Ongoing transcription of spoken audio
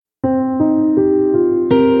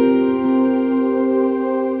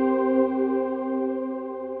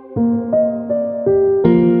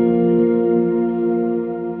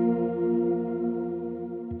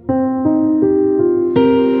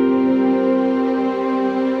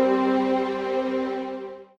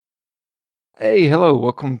Hey, hello.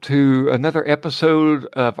 Welcome to another episode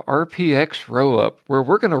of RPX Rollup, where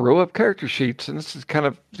we're going to roll up character sheets. And this is kind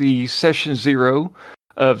of the session zero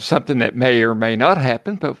of something that may or may not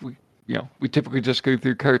happen, but we typically just go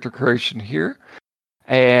through character creation here.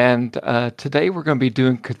 And today we're going to be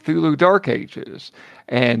doing Cthulhu Dark Ages.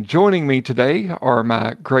 And joining me today are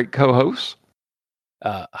my great co-hosts.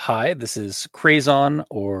 Hi, this is Crazon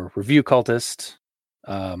or Review Cultist.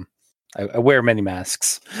 I wear many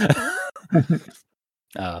masks.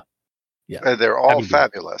 They're all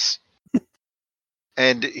fabulous.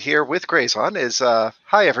 And here with Crazon is, hi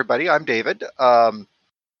everybody, I'm David.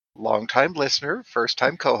 Longtime listener, first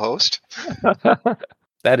time co-host.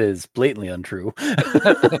 That is blatantly untrue.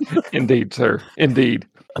 Indeed, sir. Indeed.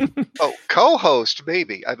 Oh, co-host,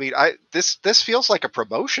 maybe. I mean, this feels like a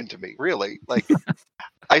promotion to me, really. Like,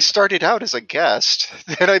 I started out as a guest,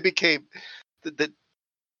 then I became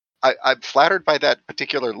I'm flattered by that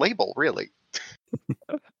particular label, really.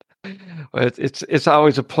 Well, it's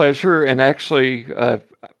always a pleasure, and actually,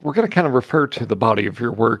 we're going to kind of refer to the body of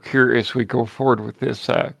your work here as we go forward with this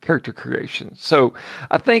character creation. So,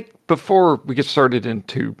 I think before we get started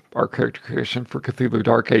into our character creation for Cthulhu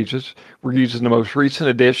Dark Ages, we're using the most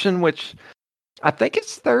recent edition, which I think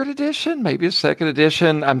it's third edition, maybe it's second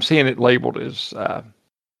edition. I'm seeing it labeled as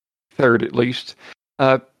third at least.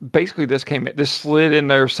 Basically, this slid in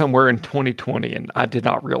there somewhere in 2020, and I did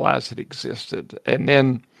not realize it existed. And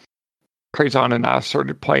then Crazon and I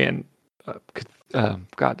started playing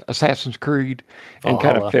Assassin's Creed and Valhalla.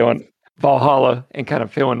 kind of feeling Valhalla and kind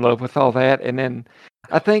of fell in love with all that. And then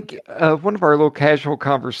I think one of our little casual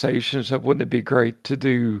conversations of wouldn't it be great to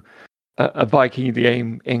do a Viking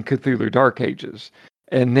game in Cthulhu Dark Ages?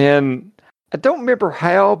 And then I don't remember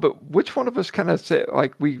how, but which one of us kind of said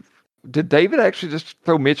did David actually just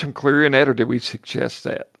throw Mitchum Cleary in that, or did we suggest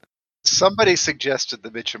that? Somebody suggested the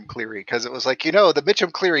Mitchum Cleary because it was like, the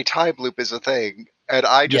Mitchum Cleary time loop is a thing, and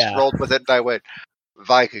I just rolled with it and I went,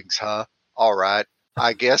 Vikings, huh? All right,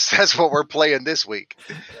 I guess that's what we're playing this week.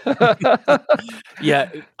 Yeah,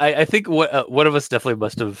 I think one of us definitely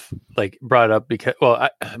must have brought it up because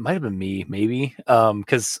it might have been me, maybe,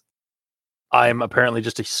 because I'm apparently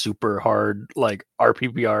just a super hard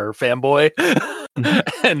RPPR fanboy,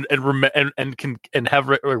 and can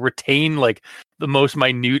retain the most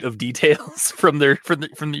minute of details from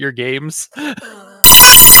your games.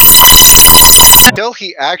 Until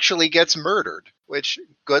he actually gets murdered, which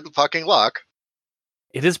good fucking luck.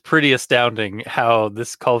 It is pretty astounding how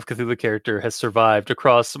this Call of Cthulhu character has survived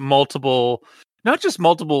across not just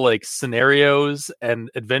multiple scenarios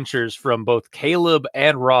and adventures from both Caleb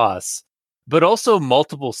and Ross, but also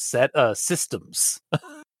multiple systems.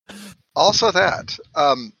 Also that.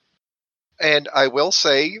 And I will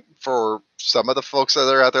say, for some of the folks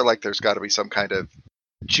that are out there, there's got to be some kind of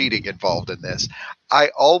cheating involved in this. I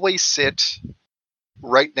always sit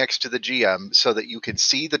right next to the GM so that you can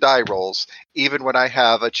see the die rolls, even when I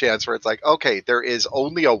have a chance where it's okay, there is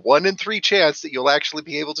only a 1 in 3 chance that you'll actually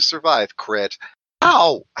be able to survive crit.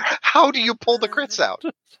 How? How do you pull the crits out?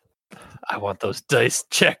 I want those dice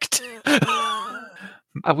checked.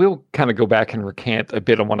 I will kind of go back and recant a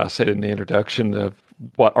bit on what I said in the introduction of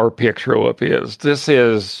what RPX Rollup is. This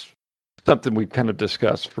is something we've kind of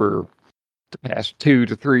discussed for the past 2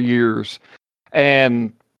 to 3 years,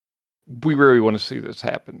 and we really want to see this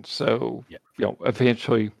happen. So,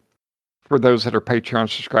 eventually, for those that are Patreon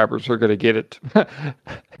subscribers, they're going to get it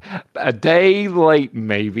a day late,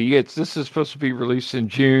 maybe. This is supposed to be released in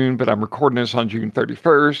June, but I'm recording this on June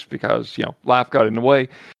 31st because, life got in the way.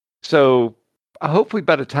 So, hopefully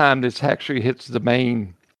by the time this actually hits the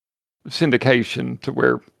main syndication to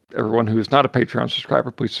where everyone who is not a Patreon subscriber,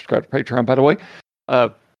 please subscribe to Patreon, by the way,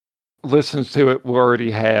 listens to it, will already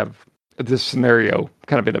have this scenario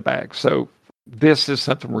kind of in a bag. So this is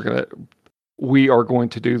something we are going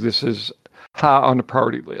to do. This is high on the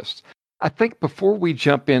priority list. I think before we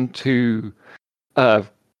jump into Call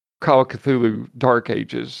of Cthulhu Dark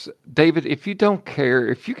Ages, David, if you don't care,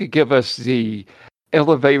 if you could give us the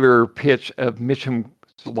elevator pitch of Mitchum's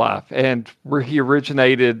life and where he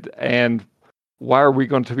originated and why are we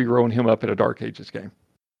going to be rolling him up in a Dark Ages game?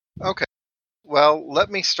 Okay. Well, let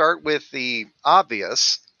me start with the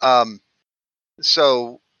obvious.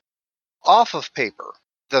 So, off of paper,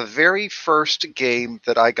 the very first game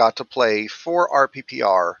that I got to play for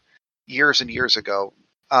RPPR years and years ago,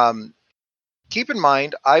 keep in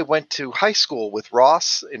mind, I went to high school with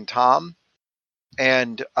Ross and Tom,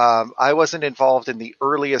 and I wasn't involved in the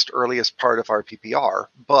earliest part of RPPR,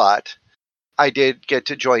 but I did get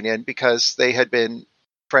to join in because they had been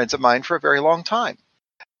friends of mine for a very long time.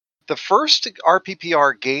 The first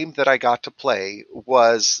RPPR game that I got to play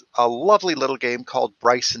was a lovely little game called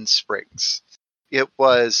Bryson Springs. It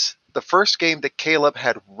was the first game that Caleb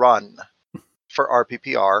had run for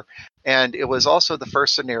RPPR, and it was also the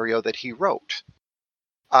first scenario that he wrote.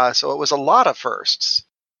 So it was a lot of firsts.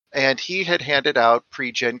 And he had handed out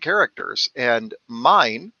pre-gen characters, and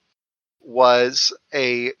mine was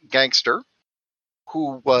a gangster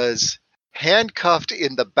who was handcuffed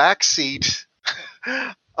in the back seat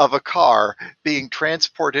of a car being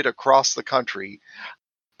transported across the country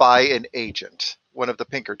by an agent, one of the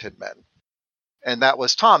Pinkerton men. And that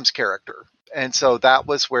was Tom's character. And so that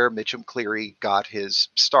was where Mitchum Cleary got his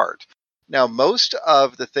start. Now, most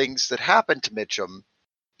of the things that happened to Mitchum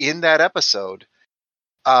in that episode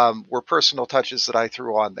were personal touches that I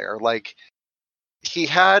threw on there. Like, he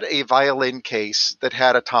had a violin case that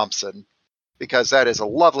had a Thompson, because that is a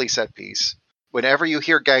lovely set piece. Whenever you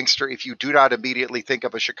hear gangster, if you do not immediately think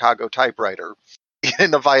of a Chicago typewriter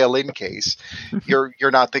in a violin case,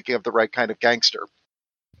 you're not thinking of the right kind of gangster.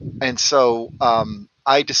 And so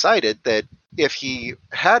I decided that if he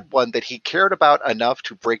had one that he cared about enough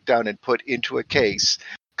to break down and put into a case,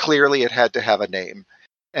 clearly it had to have a name.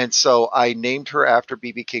 And so I named her after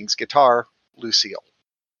B.B. King's guitar, Lucille.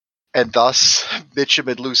 And thus, Mitchum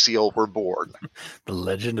and Lucille were born. The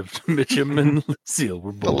legend of Mitchum and Lucille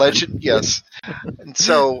were born. The legend, yes. And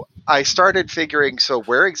so I started figuring, so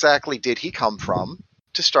where exactly did he come from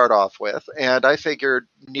to start off with? And I figured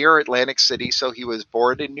near Atlantic City, so he was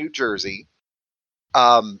born in New Jersey.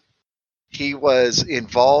 He was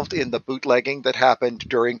involved in the bootlegging that happened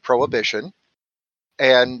during Prohibition,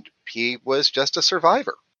 and he was just a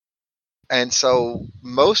survivor. And so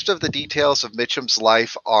most of the details of Mitchum's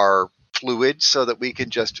life are fluid so that we can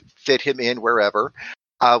just fit him in wherever.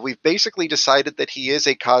 We've basically decided that he is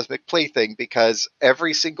a cosmic plaything, because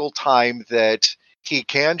every single time that he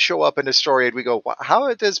can show up in a story and we go,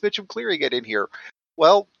 how does Mitchum Cleary get in here?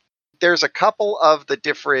 Well, there's a couple of the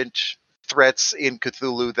different threats in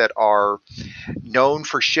Cthulhu that are known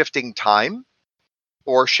for shifting time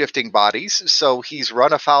or shifting bodies. So he's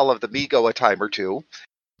run afoul of the Migo a time or two.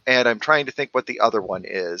 And I'm trying to think what the other one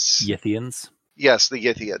is. Yithians? Yes, the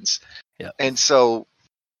Yithians. Yeah. And so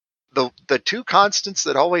the two constants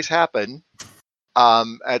that always happen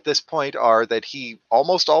at this point are that he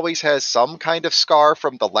almost always has some kind of scar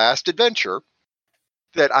from the last adventure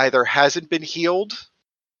that either hasn't been healed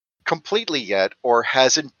completely yet or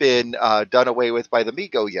hasn't been done away with by the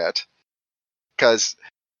Migo yet. Because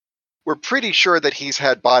we're pretty sure that he's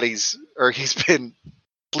had bodies, or he's been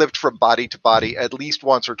flipped from body to body at least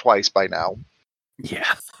once or twice by now.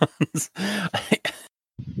 Yeah.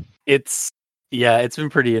 It's been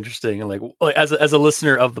pretty interesting. And like as a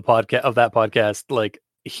listener of the podcast, of that podcast, like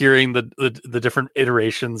hearing the different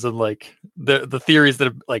iterations and like the theories that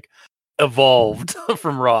have like evolved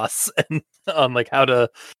from Ross and on like how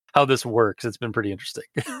this works, it's been pretty interesting.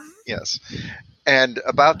 Yes. And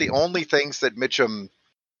about the only things that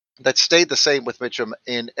stayed the same with Mitchum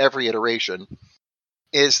in every iteration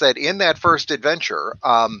is that in that first adventure,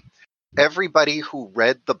 everybody who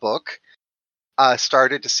read the book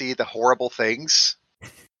started to see the horrible things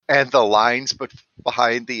and the lines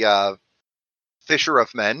behind the Fisher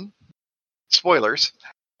of Men. Spoilers.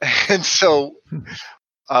 And so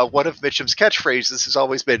one of Mitchum's catchphrases has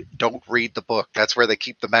always been, "Don't read the book. That's where they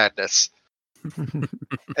keep the madness."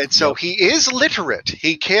 And so he is literate.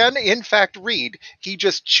 He can, in fact, read. He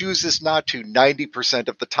just chooses not to 90%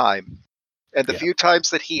 of the time. And the few times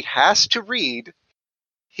that he has to read,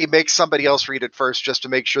 he makes somebody else read it first just to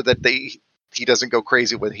make sure that he doesn't go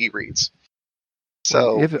crazy when he reads.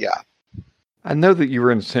 So, I know that you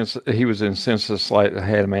were he was in Census Light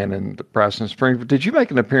Ahead Man in Bryson Springs, but did you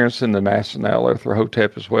make an appearance in the National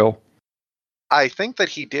Hotep as well? I think that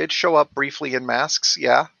he did show up briefly in Masks,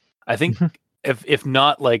 yeah. I think if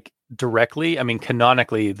not like directly, I mean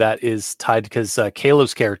canonically that is tied because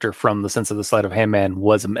Caleb's character from the Sense of the Sleight of Hand Man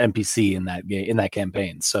was an NPC in that game, in that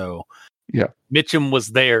campaign. So yeah, Mitchum was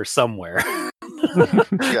there somewhere.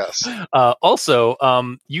 Yes. Also,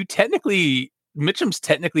 Mitchum's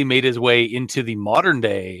technically made his way into the modern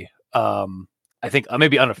day. I think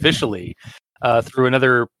maybe unofficially through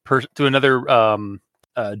another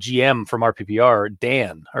GM from RPPR,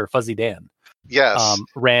 Dan or Fuzzy Dan. Yes,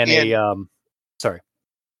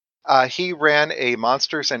 he ran a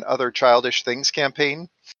Monsters and Other Childish Things campaign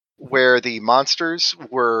where the monsters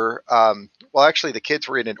were, actually the kids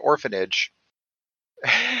were in an orphanage,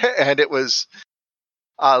 and it was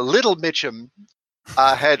little Mitchum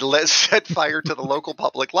had set fire to the local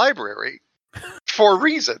public library for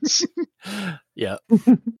reasons. Yeah.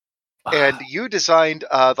 And you designed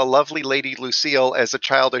the lovely Lady Lucille as a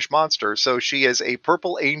childish monster, so she is a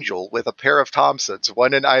purple angel with a pair of Thompsons,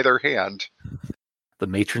 one in either hand. The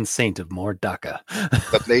matron saint of Mordaka.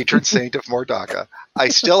 The matron saint of Mordaka. I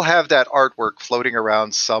still have that artwork floating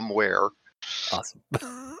around somewhere. Awesome.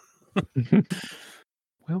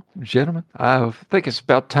 Well, gentlemen, I think it's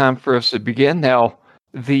about time for us to begin. Now,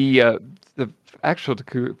 the actual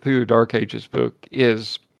Cthulhu Dark Ages book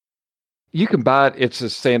is, you can buy it. It's a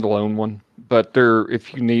standalone one, but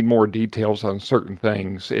if you need more details on certain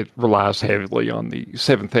things, it relies heavily on the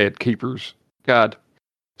Seventh Ed Keeper's Guide.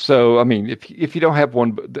 So, I mean, if you don't have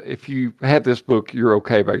one, if you have this book, you're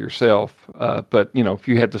okay by yourself. But if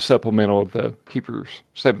you have the supplemental of the Keeper's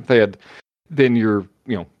Seventh Ed, then you're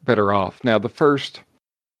better off. Now, there's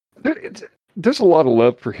a lot of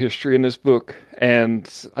love for history in this book, and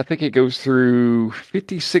I think it goes through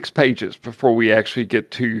 56 pages before we actually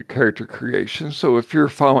get to character creation. So if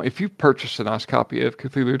you've purchased a nice copy of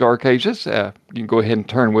Cthulhu Dark Ages, you can go ahead and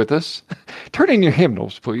turn with us. Turn in your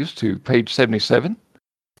hymnals, please, to page 77.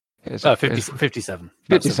 57.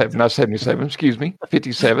 57, not 77, excuse me,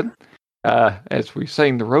 57. As we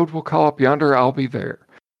sing, the road will call up yonder, I'll be there.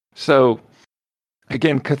 So,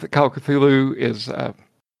 again, Call of Cthulhu is...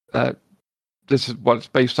 this is what it's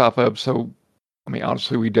based off of. So, I mean,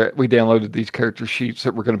 honestly, we downloaded these character sheets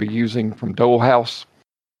that we're going to be using from Dole House,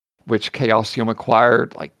 which Chaosium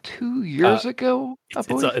acquired like 2 years ago.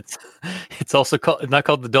 It's also not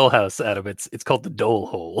called the Dole House, Adam. It's called the Dole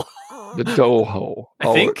Hole. The Dole Hole.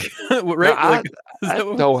 I think. Right?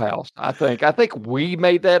 Dole House. I think we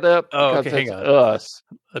made that up because hang on. Us.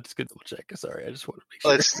 Let's get double check. Sorry, I just want to make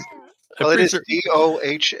sure. Well, it is DOHL.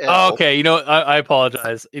 Oh, okay, you know what? I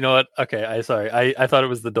apologize. You know what? Okay, I thought it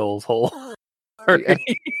was the Dole's Hole.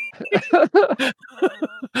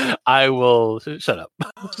 I will shut up.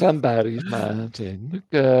 Somebody's mind's in the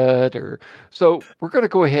gutter. So we're going to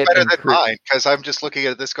go ahead. Better than mine, because I'm just looking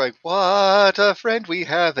at this going, what a friend we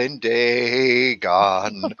have in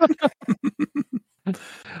Dagon.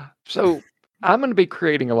 So I'm going to be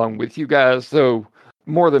creating along with you guys, though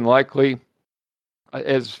more than likely,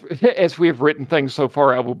 as we have written things so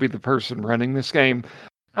far, I will be the person running this game.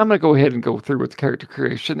 I'm going to go ahead and go through with character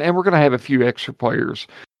creation, and we're going to have a few extra players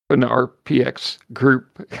from the RPX group.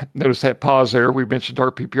 Notice that pause there. We mentioned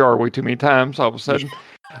RPPR way too many times all of a sudden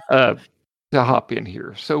to hop in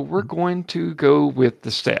here. So we're going to go with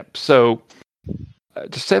the steps. So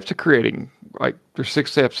the steps of creating, there's 6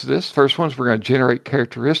 steps to this. First one's we're going to generate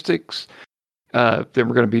characteristics. Then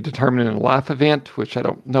we're going to be determining a life event, which I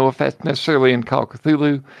don't know if that's necessarily in Call of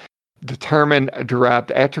Cthulhu. Determine derived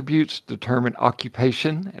attributes, determine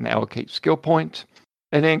occupation, and allocate skill points.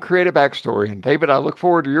 And then create a backstory. And David, I look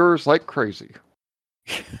forward to yours like crazy.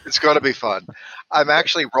 It's going to be fun. I'm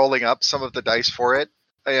actually rolling up some of the dice for it.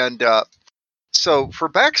 And so for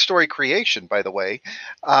backstory creation, by the way,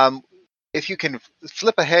 if you can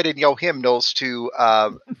flip ahead in your hymnals to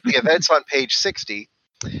the events on page 60,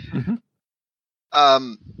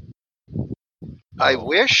 Mm-hmm. I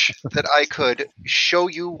wish that I could show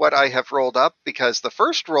you what I have rolled up, because the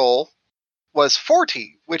first roll was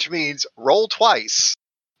 40, which means roll twice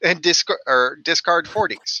and discard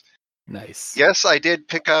 40s. Nice. Yes, I did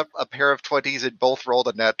pick up a pair of 20s and both rolled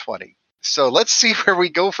a nat 20. So let's see where we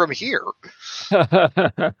go from here.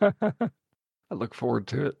 I look forward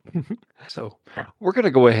to it. So we're going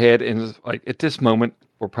to go ahead and, at this moment,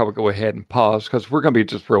 we'll probably go ahead and pause because we're going to be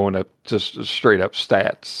just throwing up just straight up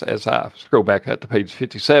stats as I scroll back up to page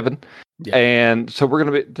 57. Yeah. And so we're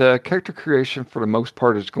going to be, the character creation for the most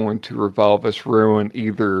part is going to revolve us throwing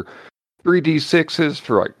either 3d6s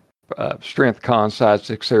for strength, con, size,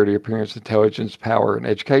 dexterity, appearance, intelligence, power, and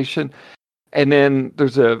education. And then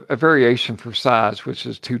there's a variation for size, which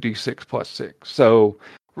is 2d6 plus 6. So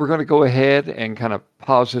we're going to go ahead and kind of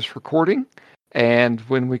pause this recording. And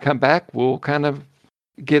when we come back, we'll kind of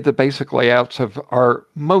give the basic layouts of our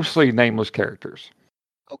mostly nameless characters.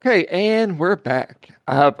 Okay, and we're back.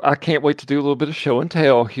 I can't wait to do a little bit of show and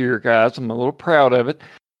tell here, guys. I'm a little proud of it.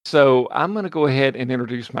 So I'm going to go ahead and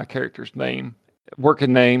introduce my character's name,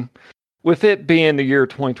 working name. With it being the year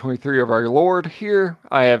 2023 of our Lord here,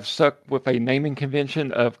 I have stuck with a naming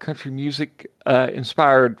convention of country music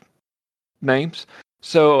inspired names.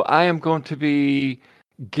 So I am going to be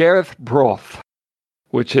Gareth Broth,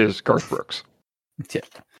 which is Garth Brooks. Yeah.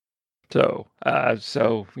 So,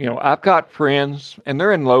 I've got friends, and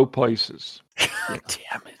they're in low places.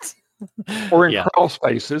 Damn it. Or in crawl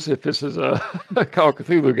spaces, if this is a Call of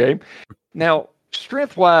Cthulhu game. Now,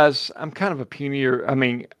 strength-wise, I'm kind of a puny. I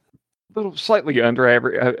mean, a little slightly under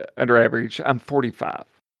average. I'm 45.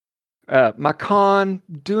 My con,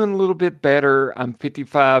 doing a little bit better. I'm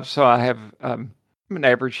 55, so I'm an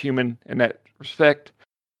average human in that respect.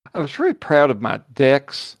 I was really proud of my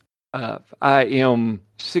decks. I am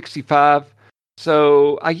 65,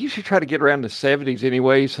 so I usually try to get around the 70s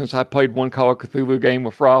anyway, since I played one Call of Cthulhu game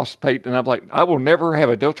with Ross Payton, and I'm like, I will never have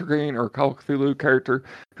a Delta Green or Call of Cthulhu character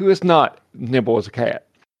who is not nimble as a cat.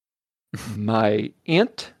 My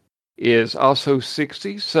int is also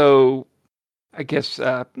 60, so I guess,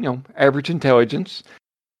 average intelligence.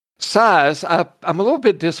 Size, I'm a little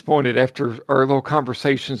bit disappointed after our little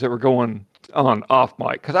conversations that were going on off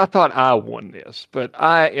mic, because I thought I won this, but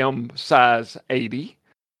I am size 80.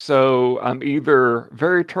 So I'm either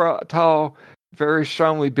very tall, very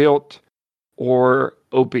strongly built, or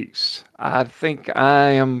obese. I think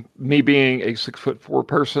me being a 6'4"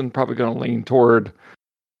 person, probably going to lean toward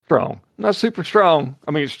strong. Not super strong.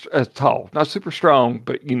 I mean, tall. Not super strong,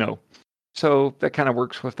 but So that kind of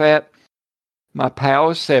works with that. My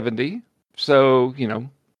POW is 70, so,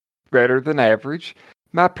 better than average.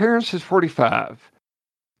 My appearance is 45.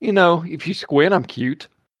 If you squint, I'm cute,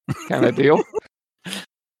 kind of deal.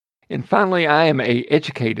 And finally, I am a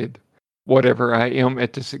educated, whatever I am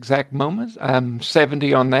at this exact moment. I'm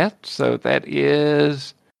 70 on that, so that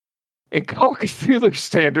is, in Call of Cthulhu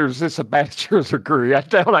standards, it's a bachelor's degree. I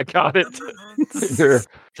doubt I got it there.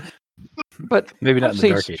 But maybe not I've in the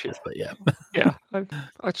seen Dark Ages, but yeah. Yeah,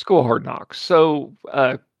 I school Hard Knocks. So,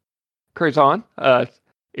 Crazon,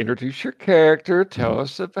 introduce your character. Tell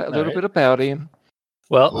us a little bit about him.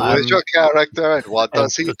 Well, Who is your character and what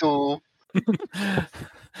does he do?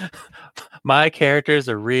 My character is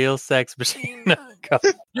a real sex machine.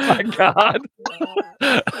 My God.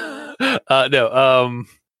 No.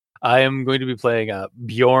 I am going to be playing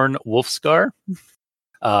Bjorn Wolfscar.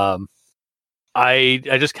 I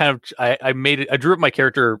just kind of I made it. I drew up my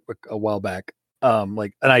character a while back,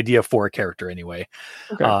 like an idea for a character anyway.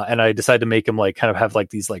 Okay. And I decided to make him like kind of have like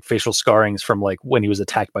these like facial scarrings from like when he was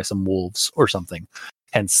attacked by some wolves or something.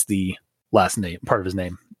 Hence the last name, part of his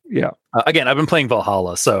name. Yeah. Again, I've been playing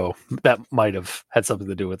Valhalla, so that might have had something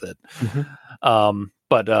to do with it. Mm-hmm.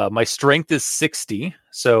 But my strength is 60,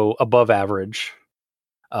 so above average.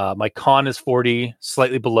 My con is 40,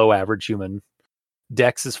 slightly below average human.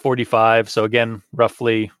 Dex is 45, so again,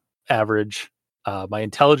 roughly average. My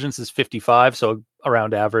intelligence is 55, so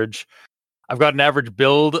around average. I've got an average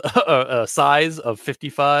build size of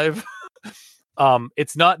 55.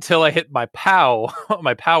 It's not till I hit my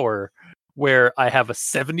power, where I have a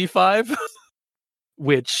 75,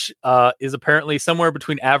 which is apparently somewhere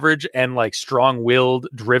between average and like strong-willed,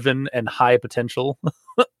 driven, and high potential.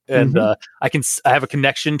 And I have a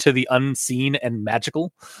connection to the unseen and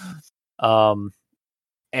magical. And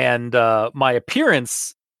my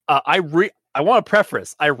appearance, I want to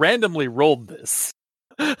preface, I randomly rolled this.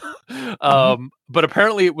 But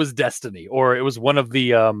apparently it was destiny, or it was one of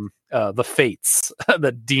the fates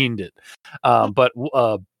that deemed it. But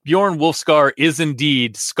Bjorn Wolfscar is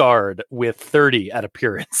indeed scarred with 30 at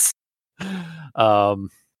appearance.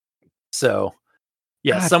 So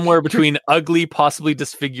yeah, God, somewhere between ugly, possibly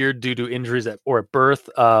disfigured due to injuries at birth,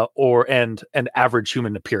 and average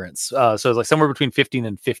human appearance. So it's like somewhere between 15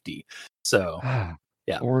 and 50. So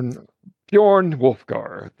yeah. Bjorn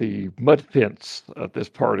Wolfgar, the mud fence of this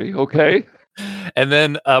party. Okay. And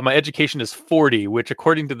then my education is 40, which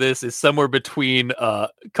according to this is somewhere between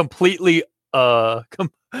completely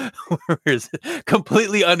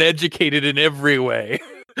completely uneducated in every way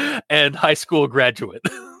and high school graduate.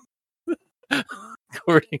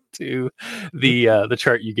 According to the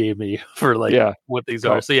chart you gave me for what these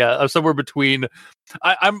are. So yeah, I'm somewhere between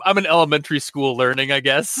I'm an elementary school learning, I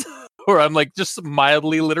guess, or I'm like just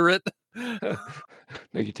mildly literate. Now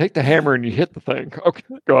you take the hammer and you hit the thing. Okay,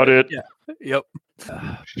 got it. Yeah. Yep.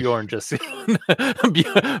 Bjorn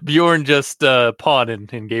just pawn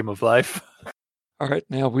in Game of Life. All right,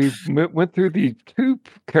 now we went through the two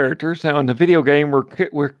characters. Now in the video game,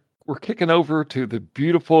 we're kicking over to the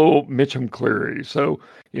beautiful Mitchum Cleary. So,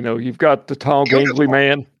 you've got the tall, gangly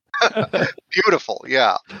man. Beautiful,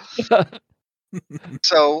 yeah.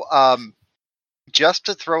 So, just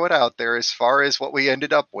to throw it out there, as far as what we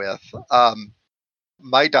ended up with,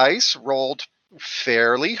 my dice rolled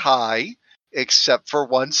fairly high, except for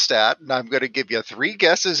one stat, and I'm going to give you 3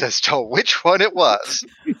 guesses as to which one it was.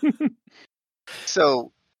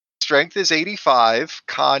 So, strength is 85,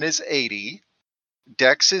 con is 80,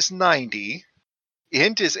 Dex is 90,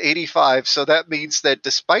 int is 85, so that means that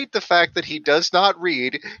despite the fact that he does not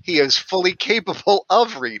read, he is fully capable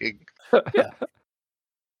of reading. Yeah.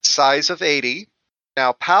 Size of 80.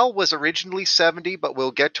 Now, PAL was originally 70, but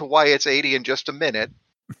we'll get to why it's 80 in just a minute.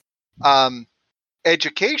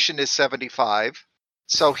 Education is 75.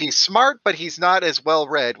 So he's smart, but he's not as well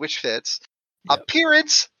read, which fits. Yep.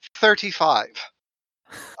 Appearance, 35.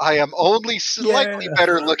 I am only slightly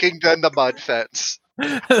better looking than the mud fence.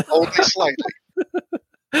 Only slightly.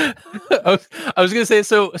 I was gonna say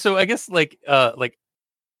so I guess like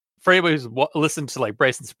for anybody who's listened to like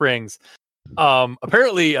Bryson Springs,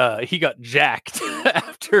 apparently he got jacked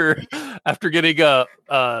after getting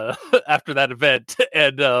after that event,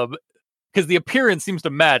 and because the appearance seems to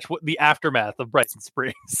match what the aftermath of Bryson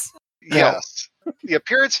Springs. Yes. The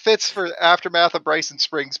appearance fits for aftermath of Bryson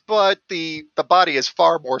Springs, but the body is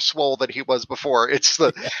far more swole than he was before. It's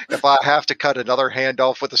if I have to cut another hand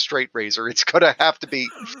off with a straight razor, it's gonna have to be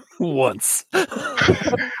once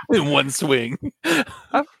in one swing.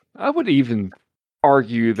 I would even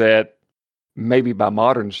argue that maybe by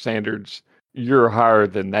modern standards, you're higher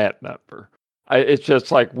than that number. It's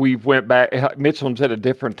just like we went back. Mitchell's at a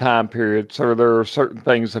different time period, so there are certain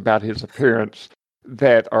things about his appearance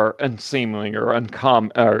that are unseemly or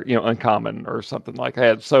uncommon or something like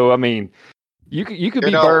that. So I mean, you could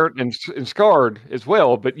be burnt and scarred as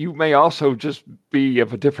well, but you may also just be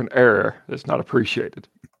of a different era that's not appreciated.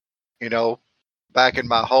 Back in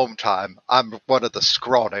my home time, I'm one of the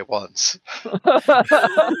scrawny ones. But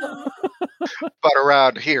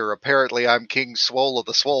around here, apparently I'm King Swole of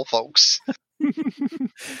the Swole folks.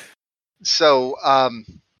 So,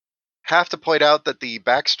 have to point out that the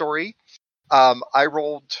backstory, I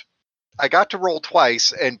got to roll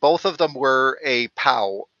twice, and both of them were a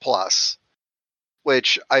POW plus,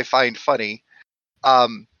 which I find funny.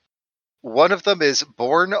 One of them is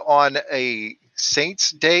born on a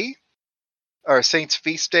Saint's Day, or Saint's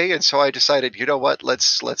Feast Day, and so I decided, you know what,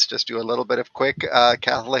 let's just do a little bit of quick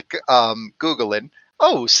Catholic Googling.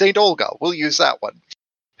 Oh, Saint Olga, we'll use that one.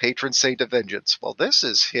 Patron saint of vengeance. Well, this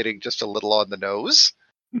is hitting just a little on the nose.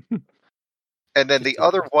 And then the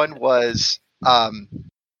other one was,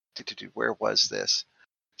 where was this?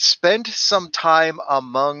 Spend some time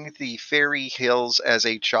among the fairy hills as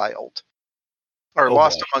a child. Or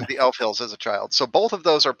lost among the elf hills as a child. So both of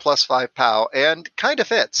those are +5 POW, and kind of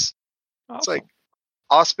fits. Awesome. It's like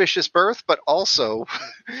auspicious birth, but also,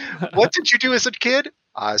 what did you do as a kid?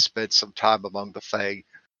 I spent some time among the Fae.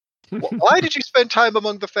 Why did you spend time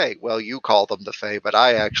among the Fae? Well, you call them the Fae, but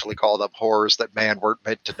I actually call them horrors that man weren't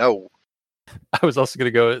meant to know. I was also going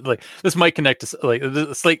to go like this might connect to like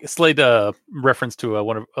a slight reference to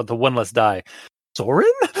one of the One Less Die. Sorin?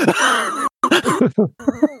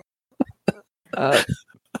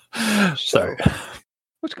 Sorry.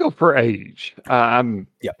 Let's go for age. I'm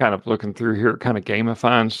kind of looking through here, kind of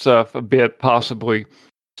gamifying stuff a bit, possibly.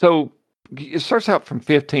 So it starts out from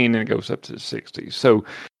 15 and it goes up to the 60s. So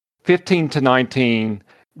 15 to 19,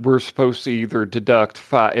 we're supposed to either deduct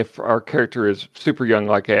 5. If our character is super young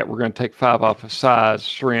like that, we're going to take 5 off of size,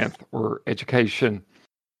 strength, or education,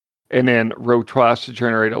 and then roll twice to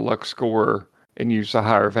generate a luck score and use a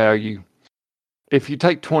higher value. If you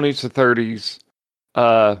take 20s to 30s,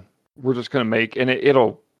 we're just going to make, and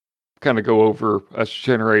it'll kind of go over us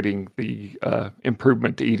generating the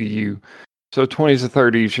improvement to EDU. So 20s to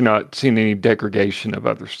 30s, you're not seeing any degradation of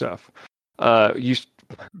other stuff.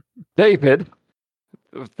 David,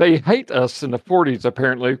 they hate us in the 40s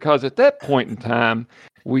apparently, because at that point in time,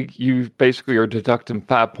 you basically are deducting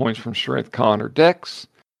 5 points from strength, con, or dex,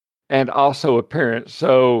 and also appearance.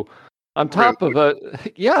 So on top of it,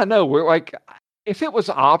 we're like, if it was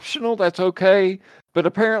optional, that's okay. But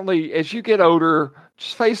apparently, as you get older,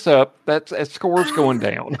 just face up, that score's going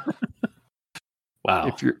down. Wow,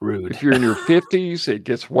 if you're rude. If you're in your 50s, it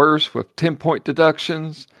gets worse with 10-point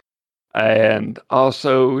deductions. And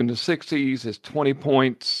also in the 60s, it's 20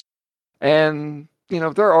 points. And,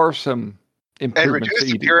 there are some improvements. And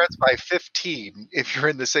reduce appearance by 15 if you're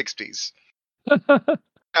in the 60s. Now,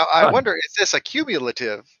 I wonder, is this a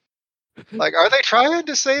cumulative? Like, are they trying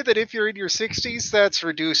to say that if you're in your 60s, that's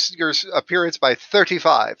reduce your appearance by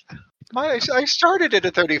 35? I started at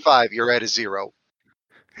a 35. You're at a 0.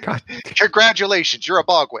 God. Congratulations, you're a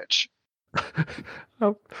bog witch.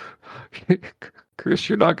 Oh. Chris,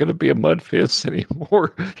 you're not going to be a mud fist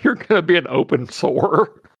anymore. You're going to be an open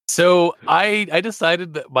sore. So I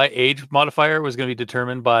decided that my age modifier was going to be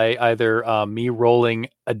determined by either me rolling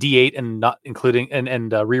a D8 and not including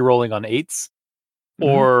and re-rolling on 8s,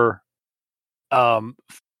 or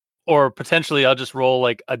potentially I'll just roll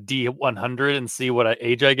like a D100 and see what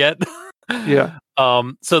age I get. Yeah.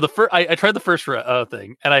 So the first I tried the first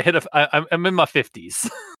thing and I hit I'm in my 50s.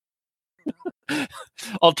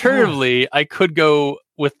 Alternatively, I could go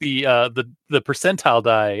with the percentile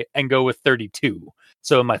die and go with 32.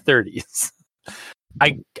 So in my 30s.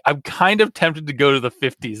 I'm kind of tempted to go to the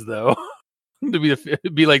 50s though.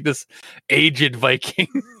 to be like this aged Viking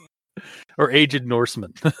or aged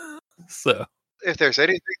Norseman. So if there's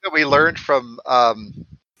anything that we learned from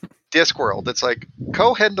Discworld, it's like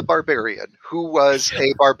Cohen the Barbarian, who was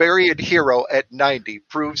a barbarian hero at 90,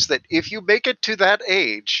 proves that if you make it to that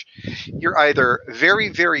age, you're either very,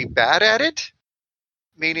 very bad at it,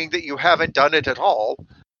 meaning that you haven't done it at all,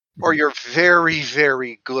 or you're very,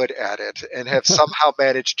 very good at it and have somehow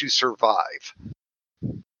managed to survive.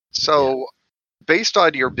 So, based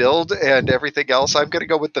on your build and everything else, I'm going to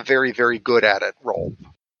go with the very, very good at it roll.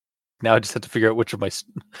 now I just have to figure out which of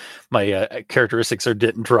my characteristics are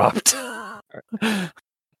dropped. I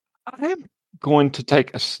am going to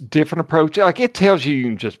take a different approach. Like it tells you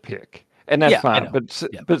can just pick, and that's fine.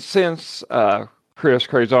 But since Chris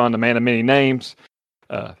Crazon, the man of many names,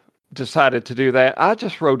 decided to do that, I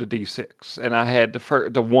just wrote a D6, and I had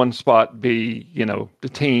the one spot be the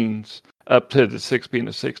teens up to the 6 being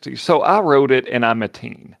the 60s. So I wrote it, and I'm a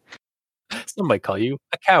teen. Some might call you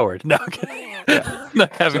a coward. No,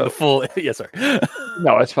 not having the full. Yes, sir.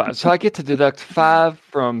 No, it's fine. So I get to deduct 5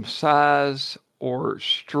 from size or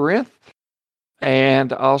strength,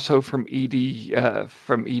 and also from EDU.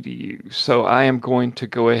 So I am going to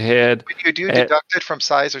go ahead. When you do deduct it from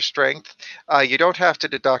size or strength, you don't have to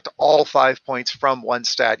deduct all 5 points from one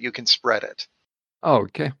stat. You can spread it. Oh,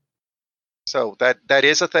 okay. So that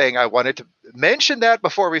is a thing. I wanted to mention that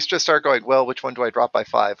before we just start going, well, which one do I drop by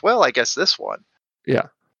 5? Well, I guess this one. Yeah.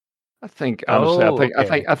 I think honestly,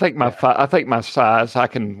 I think my size, I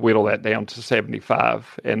can whittle that down to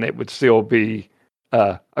 75, and it would still be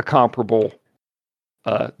a comparable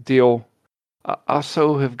deal. I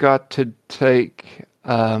also have got to take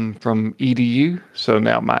from EDU, so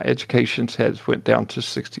now my education has went down to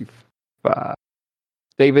 65.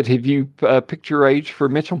 David, have you picked your age for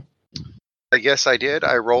Mitchell? Yes, I did.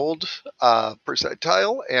 I rolled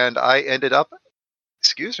percentile, and I ended up,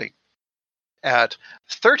 at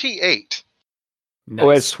 38. Nice. Oh,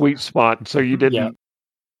 that's sweet spot. So you didn't. Yeah.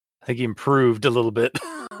 I think you improved a little bit,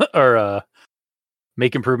 or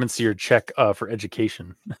make improvements to your check for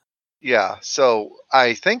education. Yeah. So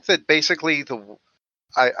I think that basically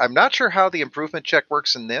I'm not sure how the improvement check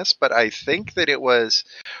works in this, but I think that it was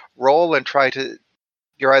roll and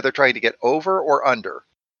you're either trying to get over or under.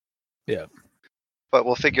 Yeah. But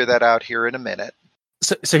we'll figure that out here in a minute.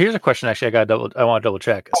 So here's a question. Actually, I want to double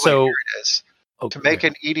check. Here it is. To make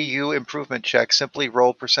an EDU improvement check, simply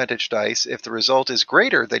roll percentage dice. If the result is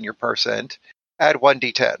greater than your percent, add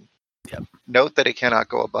 1d10. Yep. Note that it cannot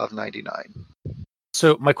go above 99.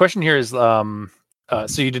 So my question here is, so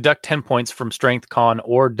you deduct 10 points from strength, con,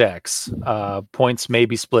 or dex. Points may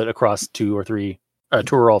be split across 2 or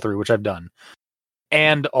all 3, which I've done.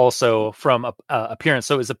 And also from appearance.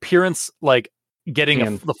 So is appearance like getting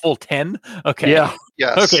the full 10? Okay. Yeah.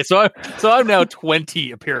 Yes. Okay. So I'm now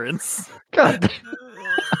 20 appearance. God.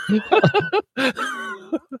 Would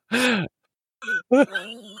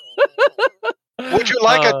you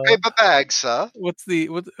like a paper bag, sir?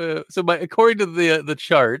 According to the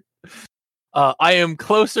chart, I am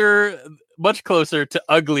much closer to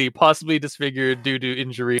ugly, possibly disfigured due to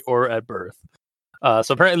injury or at birth.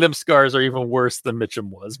 So apparently them scars are even worse than Mitchum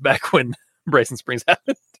was back when Bryson Springs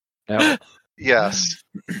happened. Now, yes.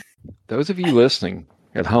 Those of you listening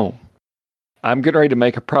at home, I'm getting ready to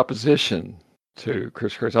make a proposition to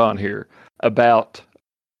Chris Curzon here about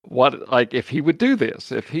if he would do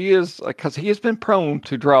this, if he is, because he has been prone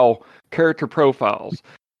to draw character profiles.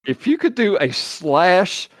 If you could do a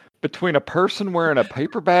slash between a person wearing a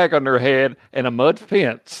paper bag on their head and a mud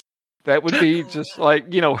fence, that would be just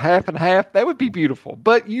half and half. That would be beautiful.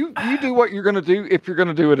 But you do what you're going to do if you're going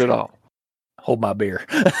to do it at all. Hold my beer.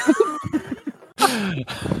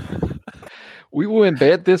 We will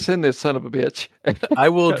embed this in this son of a bitch. I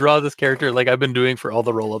will draw this character like I've been doing for all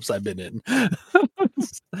the roll-ups I've been in.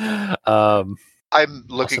 I'm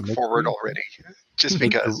looking forward already, just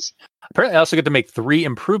because. Apparently, I also get to make 3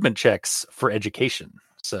 improvement checks for education.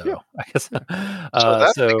 So yeah. I guess so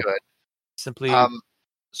that's good. Simply,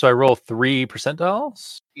 so I roll 3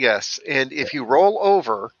 percentiles. Yes, and if you roll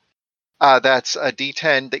over, that's a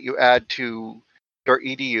D10 that you add to your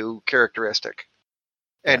EDU characteristic.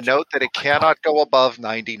 And Gotcha. Note that it cannot go above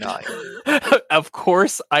 99. Of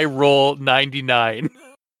course, I roll 99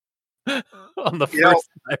 on the first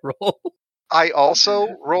I roll. I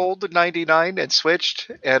also rolled 99 and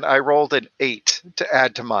switched, and I rolled an 8 to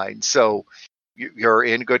add to mine. So you're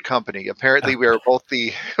in good company. Apparently, we are both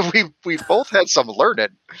we both had some learning.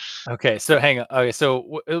 Okay, so hang on. Okay,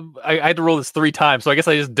 so I had to roll this 3 times, so I guess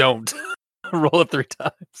I just don't roll it 3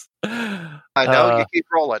 times. No, you keep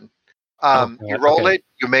rolling. You roll it,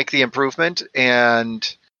 you make the improvement,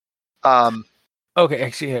 and Okay,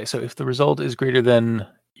 actually, yeah, so if the result is greater than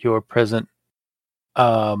your present,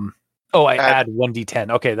 I add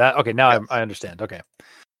 1d10. Okay, now Yes. I understand. Okay,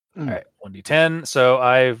 Mm. all right, 1d10. So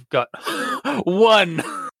I've got 1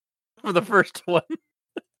 for the first one.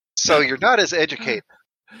 So you're not as educated.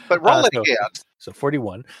 But roll it again. So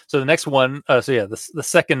 41. So the next one, the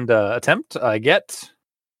second attempt, I get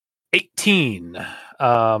 18,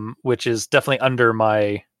 which is definitely under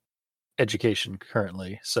my education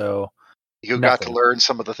currently. So You got to nothing. learn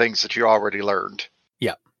some of the things that you already learned.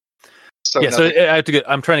 Yeah. So So I have to get.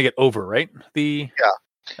 I'm trying to get over, right? Okay.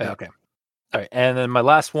 All right, and then my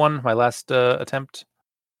last attempt,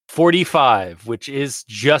 45, which is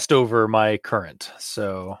just over my current.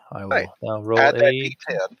 So I will now roll add that a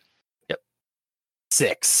D10.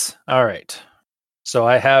 6. All right. So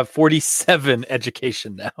I have 47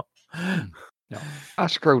 education now. No. I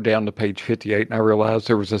scrolled down to page 58 and I realized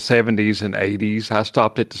there was a 70s and 80s. I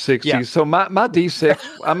stopped at the 60s. Yeah. So my D6,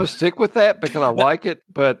 I'm going to stick with that because I like it,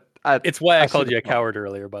 but it's why I called you a coward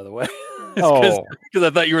earlier, by the way. Because I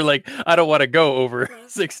thought you were like, I don't want to go over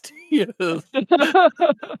 60.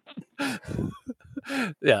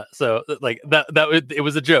 Yeah, so like that it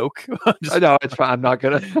was a joke. No, it's fine. I'm not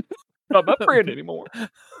gonna I'm not friend anymore.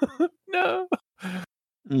 No.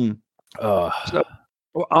 So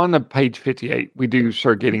on the page 58, we do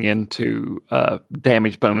start getting into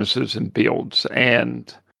damage bonuses and builds,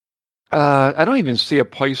 and I don't even see a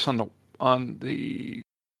place on the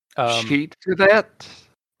sheet for that.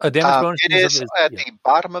 A damage bonus. It is at the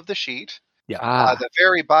bottom of the sheet. Yeah. The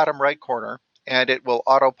very bottom right corner, and it will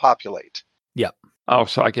auto-populate. Yep. Oh,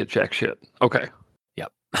 so I get jack shit. Okay.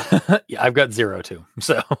 Yep. Yeah, I've got 0 too.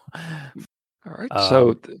 So. All right.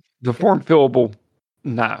 So the form fillable,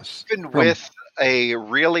 nice. Even with a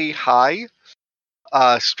really high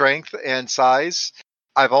strength and size,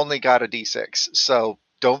 I've only got a D6. So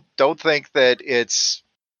don't think that it's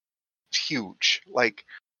huge. Like,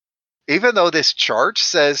 even though this chart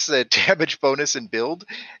says that damage bonus and build,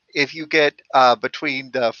 if you get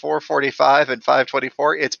between the 445 and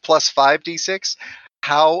 524, it's plus 5 D6.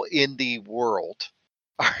 How in the world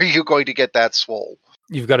are you going to get that swole?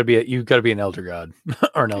 You've got to be an elder god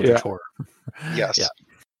or an elder horror. Yes.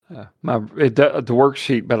 Yeah. The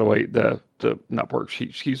worksheet, by the way, the not worksheet,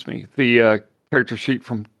 excuse me, the character sheet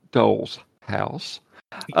from Dole's house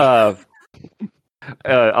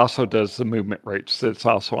also does the movement rates. It's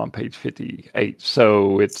also on page 58.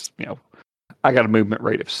 So it's, I got a movement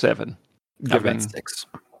rate of 7. I've got 6.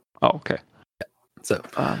 Oh, okay. So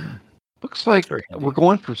looks like we're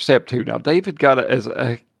going for step 2 now. David got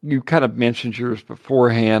you kind of mentioned yours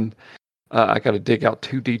beforehand. I got to dig out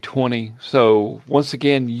 2d20. So once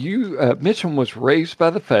again, you Mitchum was raised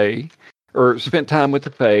by the Fae, or spent time with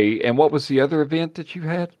the Fae. And what was the other event that you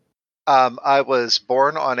had? I was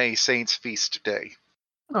born on a saint's feast day.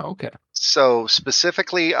 Oh, okay. So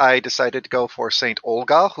specifically, I decided to go for Saint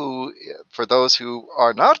Olga, who, for those who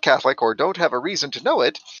are not Catholic or don't have a reason to know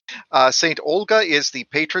it, Saint Olga is the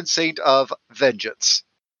patron saint of vengeance.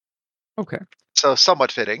 Okay. So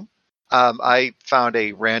somewhat fitting. I found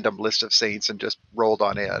a random list of saints and just rolled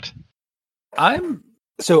on it. I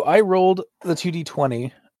rolled the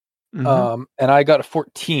 2d20, and I got a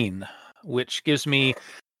 14, which gives me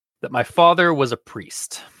that my father was a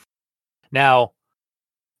priest. Now,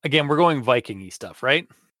 again, we're going Viking-y stuff, right?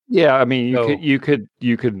 Yeah, I mean, you could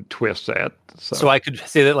twist that. So I could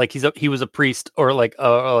say that like he was a priest, or like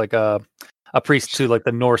a priest to like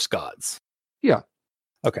the Norse gods. Yeah.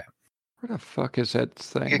 Okay. Where the fuck is that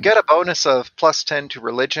thing? You get a bonus of plus 10 to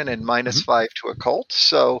religion and minus 5 to occult.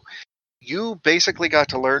 So you basically got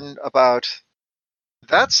to learn about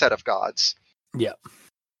that set of gods. Yeah.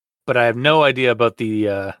 But I have no idea about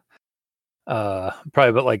the probably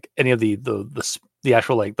about like any of the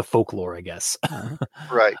actual like the folklore, I guess.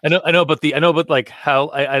 Right. I know about like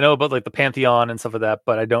how I know about like the pantheon and stuff like that,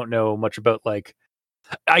 but I don't know much about like,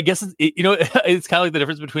 I guess it's kind of like the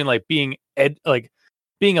difference between like being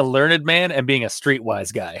a learned man and being a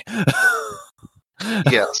streetwise guy.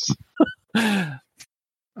 Yes.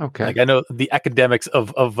 Okay. Like I know the academics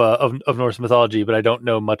of Norse mythology, but I don't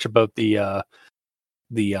know much about the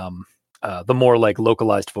more like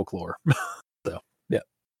localized folklore. So yeah.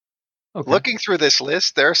 Okay. Looking through this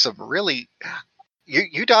list, there's some really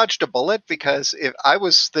you dodged a bullet, because if I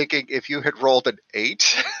was thinking if you had rolled an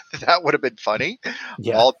 8, that would have been funny.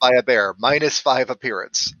 Yeah. Mauled by a bear, minus 5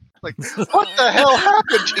 appearance. Like, what the hell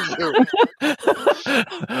happened to you?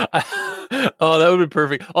 Oh, that would be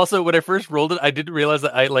perfect. Also, when I first rolled it, I didn't realize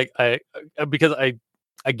that because I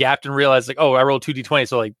gapped and realized like, oh, I rolled 2d20,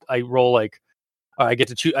 so like I roll like I get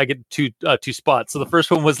to choose. I get two spots. So the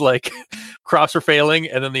first one was like crops are failing,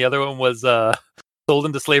 and then the other one was sold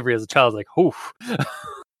into slavery as a child. Like, oof.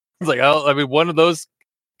 It's like, oh, I mean, one of those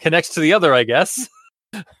connects to the other, I guess.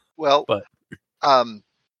 Well, But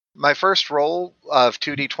my first roll of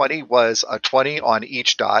 2d20 was a 20 on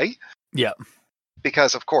each die. Yeah.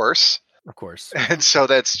 Because, of course. Of course. And so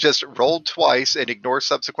that's just rolled twice and ignore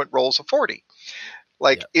subsequent rolls of 40.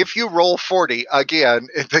 Like, if you roll 40, again,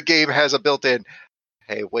 the game has a built-in,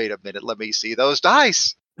 hey, wait a minute, let me see those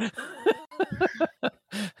dice.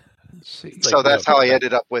 So that's how I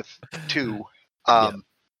ended up with 2.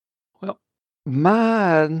 Well,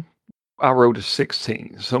 mine, I rolled a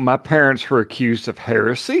 16. So my parents were accused of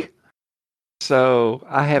heresy. So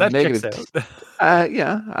I have that negative. I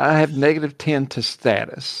have negative 10 to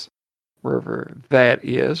status, wherever that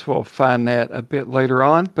is. We'll find that a bit later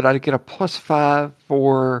on. But I get a +5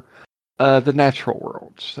 for the natural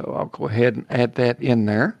world. So I'll go ahead and add that in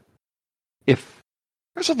there. If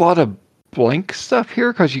there's a lot of blank stuff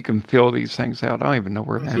here because you can fill these things out. I don't even know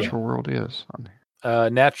where natural world is on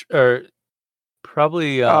here.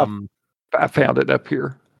 Probably. I found it up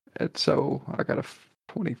here. So I got a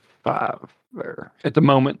 25 there at the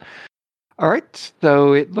moment. All right,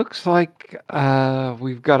 so it looks like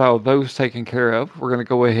we've got all those taken care of. We're going to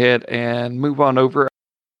go ahead and move on over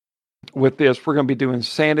with this. We're going to be doing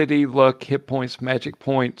sanity, luck, hit points, magic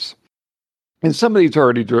points. And some of these are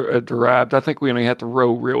already derived. I think we only have to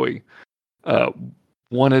roll really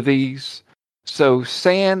one of these. So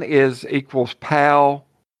san equals PAL.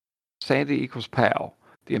 Sanity equals PAL.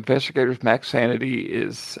 The investigator's max sanity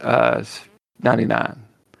is 99.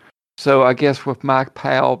 So I guess with my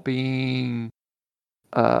PAL being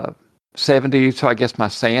 70, so I guess my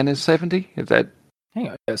SAN is 70? Is that... Hang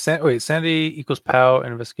on. Sanity equals PAL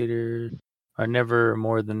and investigators are never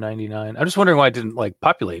more than 99. I'm just wondering why it didn't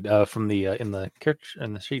populate from the in the character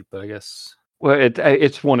in the sheet, but I guess... Well,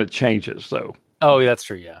 it's one that changes, though. Oh, yeah, that's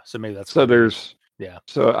true, yeah. So maybe that's... So there's... Yeah.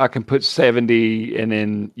 So I can put 70, and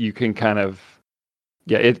then you can kind of...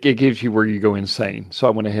 Yeah, it gives you where you go insane. So I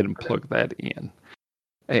went ahead and plugged that in.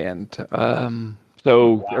 And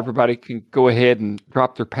so everybody can go ahead and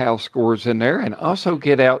drop their PAL scores in there and also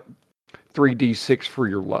get out 3d6 for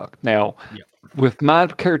your luck. Now, with my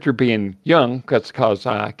character being young, that's because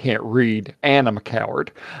I can't read and I'm a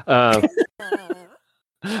coward. But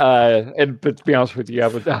to be honest with you,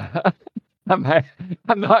 I'll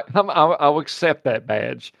accept that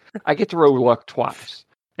badge. I get to roll luck twice.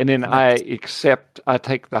 And then I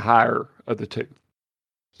take the higher of the two.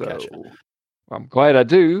 So gotcha. I'm glad I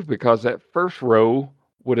do, because that first row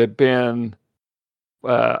would have been,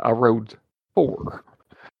 I rolled 4.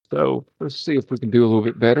 So let's see if we can do a little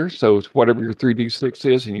bit better. So it's whatever your 3d6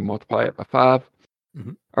 is, and you multiply it by 5.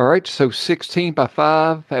 Mm-hmm. All right, so 16 by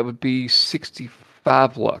 5, that would be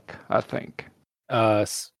 65 luck, I think. No.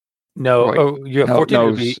 Right. Oh, you have 14.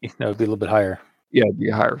 It'd be a little bit higher. Yeah, it'd be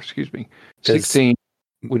higher. Excuse me. 16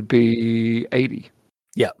 would be 80.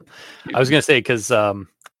 Yeah, I was gonna say because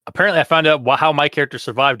apparently I found out how my character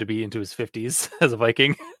survived to be into his 50s as a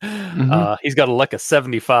Viking. Mm-hmm. He's got a luck of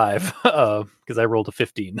 75 because I rolled a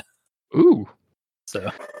 15. Ooh.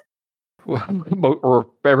 So. Well, or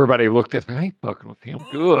everybody looked at me. I ain't fucking with him.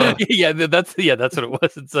 Good. that's what it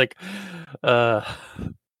was. It's like.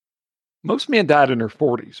 Most men died in their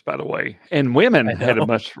 40s, by the way, and women had a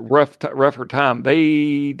much rougher time.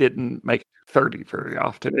 They didn't make 30 very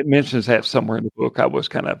often. It mentions that somewhere in the book. I was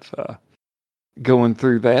kind of going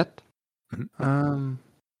through that. Mm-hmm.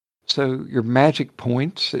 So your magic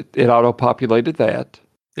points, it auto-populated that.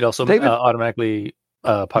 It also automatically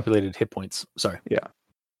populated hit points. Sorry. Yeah.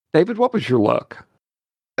 David, what was your luck?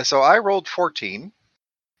 So I rolled 14,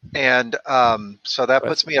 and so that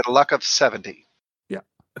puts me at a luck of 70.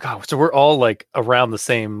 God, so we're all around the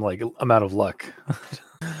same amount of luck.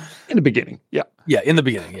 In the beginning, yeah. Yeah, in the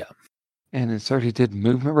beginning, yeah. And it already did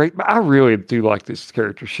movement rate, but I really do like this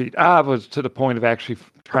character sheet. I was to the point of actually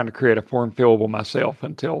trying to create a form fillable myself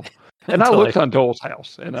until I looked on Dole's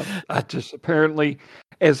house, and I just apparently,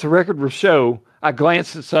 as the record will show, I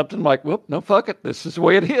glanced at something like, whoop, no, fuck it, this is the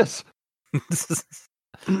way it is.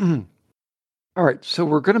 All right, so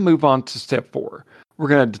we're going to move on to step 4. We're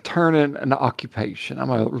going to determine an occupation. I'm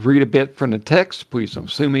going to read a bit from the text. Please don't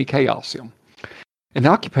sue me, Chaosium. An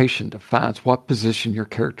occupation defines what position your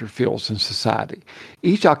character fills in society.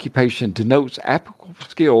 Each occupation denotes applicable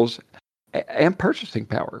skills and purchasing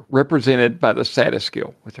power, represented by the status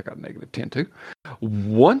skill, which I got -10 to.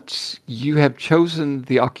 Once you have chosen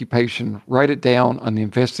the occupation, write it down on the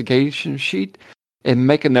investigation sheet and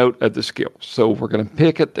make a note of the skills. So we're going to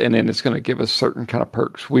pick it, and then it's going to give us certain kind of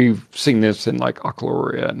perks. We've seen this in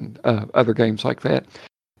Ocloria and other games like that.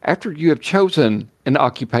 After you have chosen an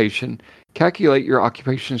occupation, Calculate your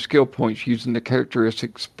occupation skill points using the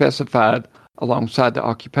characteristics specified alongside the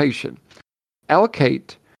occupation.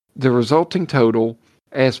 Allocate the resulting total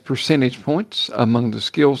as percentage points among the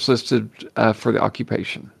skills listed for the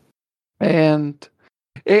occupation. And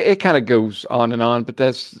it kind of goes on and on, but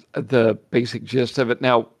that's the basic gist of it.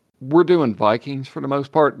 Now, we're doing Vikings for the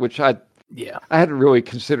most part, which I hadn't really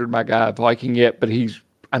considered my guy a Viking yet, but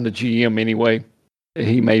I'm the GM anyway.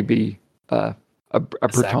 He may be a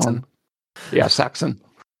Breton. Saxon. Yeah, Saxon.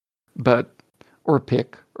 But, or a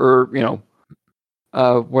Pick, or,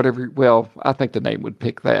 whatever. Well, I think the name would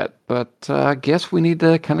pick that, but I guess we need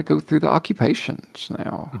to kind of go through the occupations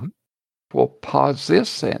now. Mm-hmm. We'll pause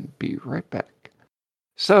this and be right back.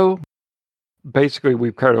 So, basically,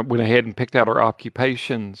 we've kind of went ahead and picked out our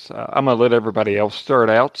occupations. I'm going to let everybody else start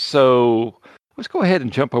out. So, let's go ahead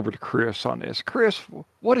and jump over to Chris on this. Chris,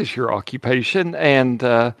 what is your occupation, and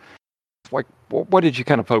what did you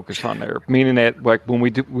kind of focus on there? Meaning that, like,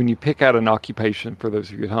 when you pick out an occupation, for those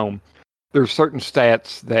of you at home, there's certain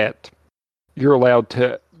stats that you're allowed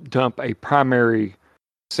to dump a primary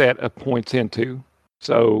set of points into.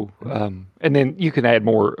 So, and then you can add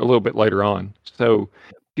more a little bit later on. So,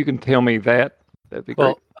 if you can tell me that, that'd be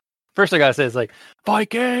great. First I gotta say is like,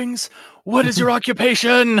 Vikings, what is your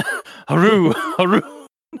occupation? Haru.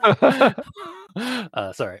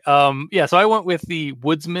 Sorry. So I went with the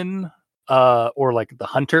woodsman, or like the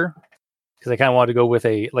hunter, because I kind of wanted to go with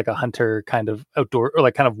a hunter kind of outdoor, or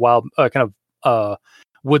like kind of wild,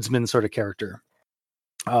 woodsman sort of character.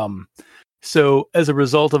 So as a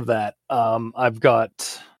result of that, I've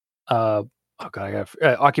got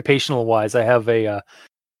occupational wise, I have a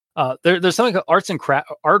there's something called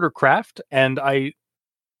art or craft, and I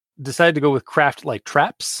decided to go with craft, like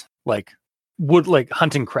traps, like wood, like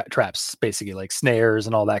hunting traps, basically like snares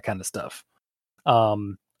and all that kind of stuff.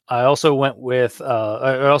 I also went with it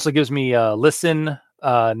also gives me listen,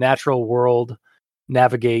 natural world,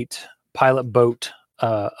 navigate, pilot boat,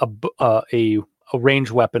 a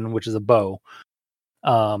ranged weapon, which is a bow,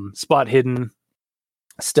 spot hidden,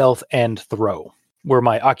 stealth, and throw were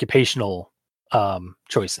my occupational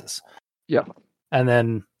choices. Yeah. And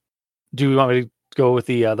then, do you want me to go with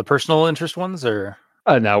the personal interest ones, or?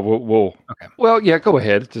 No, we'll. Okay. Well, yeah, go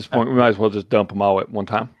ahead. At this point, we might as well just dump them all at one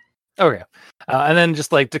time. Okay. And then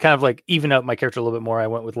just like to kind of like even out my character a little bit more, I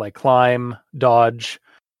went with like climb, dodge,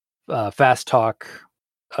 fast talk,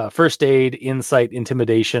 first aid, insight,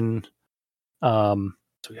 intimidation. So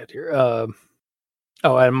we had here.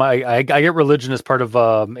 And I get religion as part of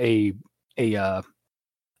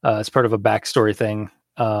as part of a backstory thing.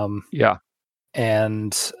 Yeah.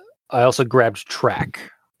 And I also grabbed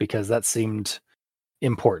track because that seemed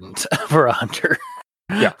important for a hunter.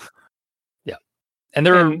 Yeah. And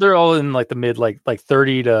they're all in like the mid like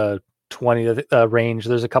 30 to 20 range.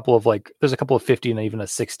 There's a couple of 50 and even a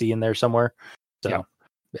 60 in there somewhere. So yeah.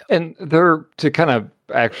 And they're, to kind of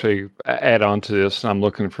actually add on to this, and I'm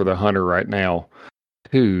looking for the hunter right now,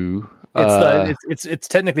 who it's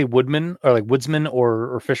technically woodman, or like woodsman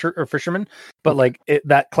or fisherman, but like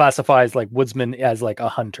that classifies like woodsman as like a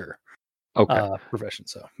hunter. Okay. Profession.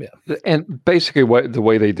 So yeah. And basically the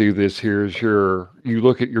way they do this here is you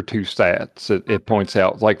look at your two stats. It points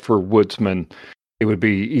out, like for woodsman, it would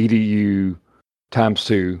be EDU times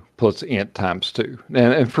 2 plus int times 2.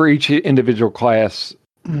 And for each individual class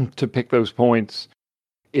to pick those points,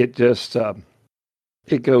 it just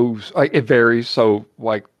it goes, like, it varies. So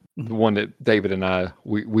like the one that David and I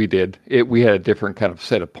we did, we had a different kind of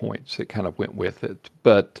set of points that kind of went with it.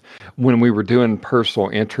 But when we were doing personal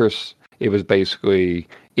interests, it was basically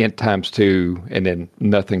int times 2, and then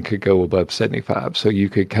nothing could go above 75. So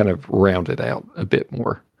you could kind of round it out a bit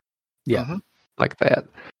more. Yeah. Mm-hmm. Like that.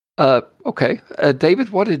 Okay.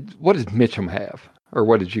 David, what did Mitchum have? Or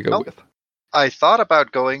what did you go with? I thought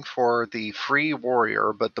about going for the free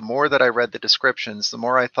warrior, but the more that I read the descriptions, the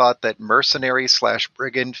more I thought that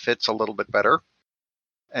mercenary/brigand fits a little bit better.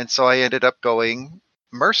 And so I ended up going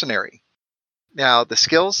mercenary. Now, the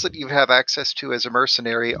skills that you have access to as a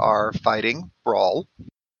mercenary are fighting, brawl,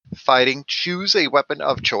 fighting, choose a weapon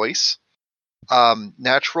of choice,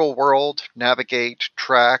 natural world, navigate,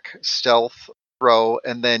 track, stealth, throw,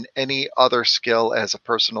 and then any other skill as a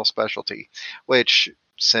personal specialty, which,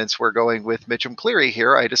 since we're going with Mitchum Cleary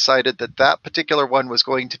here, I decided that particular one was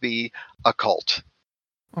going to be occult.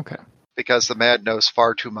 Okay. Because the man knows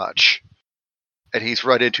far too much. And he's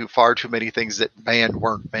run into far too many things that man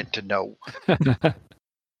weren't meant to know.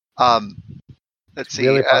 Let's see.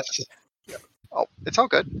 Really It's all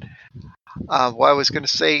good. What I was going to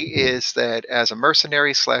say is that as a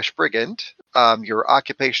mercenary/brigand, your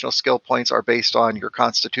occupational skill points are based on your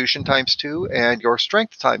constitution times 2 and your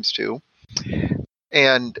strength times 2.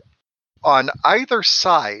 And on either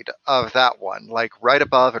side of that one, like right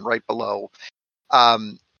above and right below,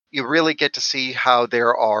 you really get to see how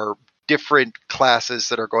there are different classes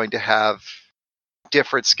that are going to have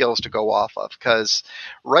different skills to go off of. Because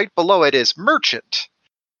right below it is merchant.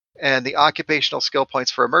 And the occupational skill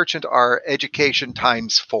points for a merchant are education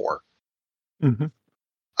times 4.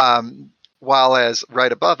 Mm-hmm. While as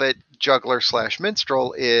right above it,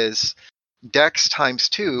 juggler/minstrel is dex times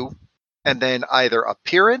 2, and then either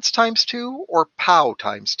appearance times 2 or POW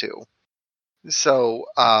times 2. So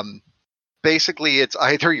basically, it's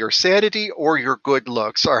either your sanity or your good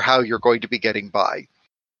looks are how you're going to be getting by.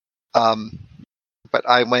 But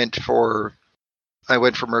I went for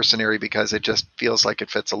mercenary because it just feels like it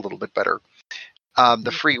fits a little bit better.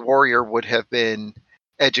 The free warrior would have been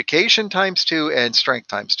education times 2 and strength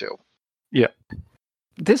times 2. Yeah.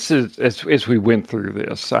 This is, as we went through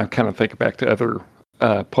this, I kind of think back to other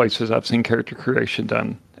places I've seen character creation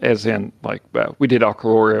done, as in, like, we did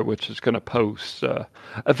Alcaloria, which is going to post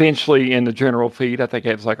eventually in the general feed. I think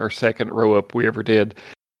it's like our second Rollup we ever did.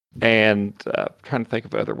 And trying to think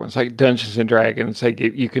of other ones, like Dungeons and Dragons.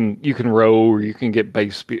 You can roll, or you can get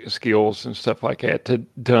base skills and stuff like that to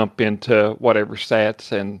dump into whatever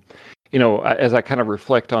stats. And as I kind of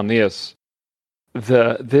reflect on this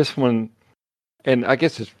one, and I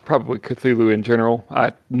guess it's probably Cthulhu in general.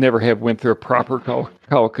 I never have went through a proper Call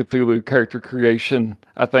of Cthulhu character creation.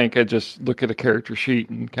 I think I just look at a character sheet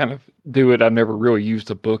and kind of do it. I've never really used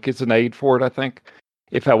a book as an aid for it. I think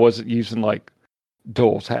if I wasn't using like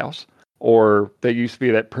Dole's House, or there used to be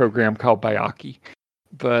that program called Bayaki.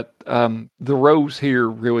 But the rows here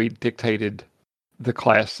really dictated the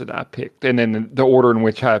class that I picked, and then the order in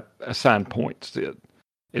which I assigned points did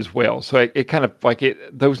as well. So it kind of like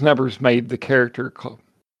those numbers made the character come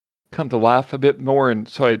to life a bit more, and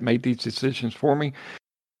so it made these decisions for me.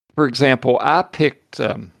 For example, I picked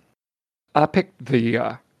the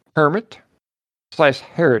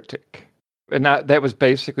Hermit/Heretic. And that was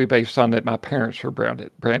basically based on that my parents were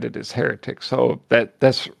branded as heretics. So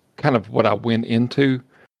that's kind of what I went into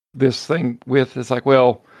this thing with. It's like,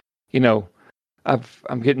 well,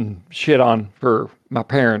 I'm getting shit on for my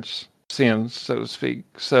parents' sins, so to speak.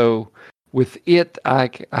 So with it, I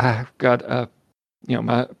got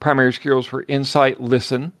my primary skills were insight,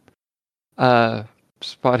 listen,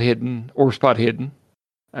 spot hidden.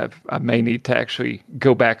 I may need to actually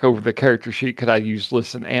go back over the character sheet because I use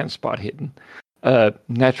listen and spot hidden.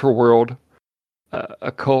 Natural world,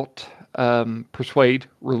 occult, persuade,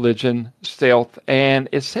 religion, stealth, and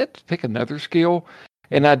it said to pick another skill,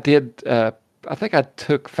 and I did. I think I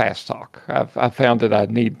took fast talk. I found that I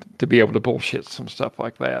need to be able to bullshit some stuff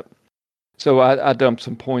like that. So I dumped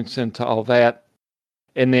some points into all that,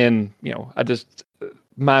 and then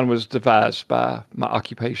mine was devised by my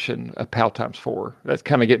occupation of POW times 4. That's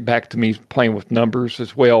kind of getting back to me playing with numbers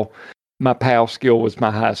as well. My POW skill was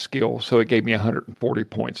my highest skill, so it gave me 140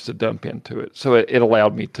 points to dump into it. So it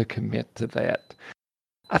allowed me to commit to that.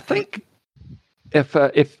 I think if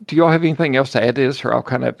do y'all have anything else to add to this, or I'm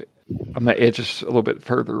going to edge us a little bit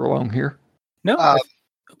further along here. No.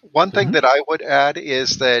 One thing that I would add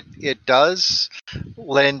is that it does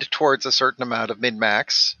lend towards a certain amount of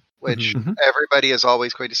min-max, which everybody is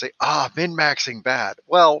always going to say, min-maxing bad.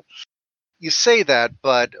 Well, you say that,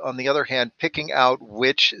 but on the other hand, picking out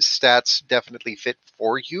which stats definitely fit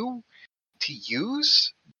for you to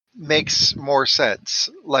use makes more sense.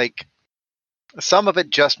 Like, some of it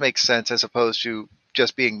just makes sense as opposed to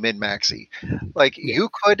just being min-maxy. Like, you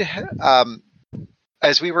could,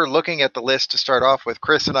 as we were looking at the list to start off with,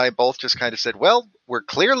 Chris and I both just kind of said, well, we're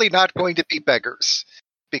clearly not going to be beggars,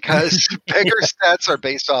 because beggar stats are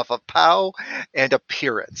based off of POW and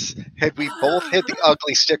appearance. And we both hit the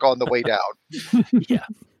ugly stick on the way down. Yeah.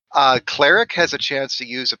 Cleric has a chance to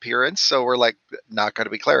use appearance, so we're like, not going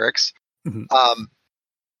to be clerics.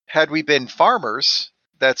 Had we been farmers,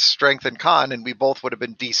 that's strength and con, and we both would have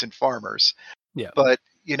been decent farmers. Yeah. But,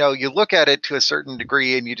 you look at it to a certain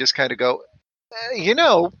degree and you just kind of go,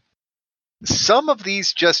 some of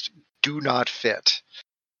these just do not fit.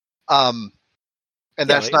 And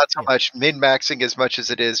that's not so much min-maxing as much as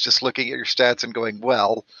it is just looking at your stats and going,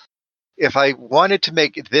 well, if I wanted to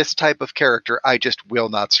make this type of character, I just will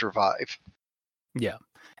not survive. Yeah.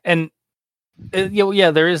 And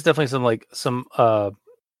there is definitely some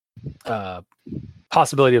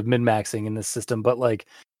possibility of min-maxing in this system, but like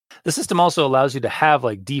the system also allows you to have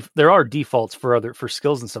like there are defaults for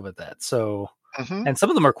skills and stuff like that. So and some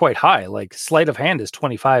of them are quite high. Like sleight of hand is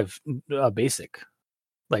 25 basic,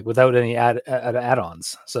 like without any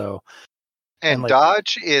add-ons. So and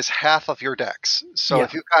dodge is half of your dex. So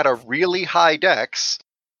if you've got a really high dex,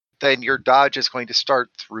 then your dodge is going to start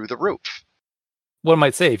through the roof. One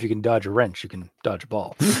might say, if you can dodge a wrench, you can dodge a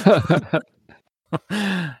ball.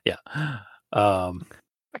 Yeah. I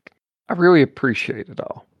really appreciate it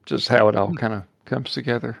all, just how it all kind of comes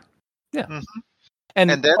together. Yeah. Mm-hmm. And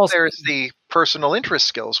then also, there's the personal interest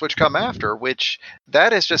skills, which come after, which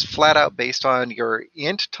that is just flat out based on your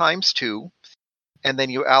int times 2, and then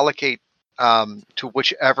you allocate to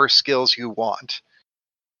whichever skills you want.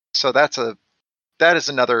 So that is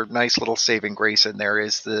another nice little saving grace in there,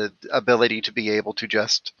 is the ability to be able to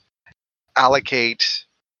just allocate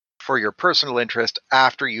for your personal interest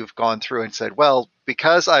after you've gone through and said, well,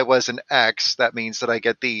 because I was an X, that means that I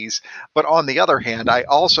get these. But on the other hand, I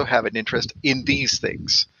also have an interest in these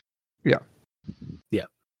things. Yeah. Yeah.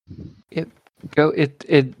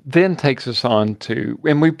 It then takes us on to,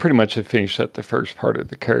 and we pretty much have finished up the first part of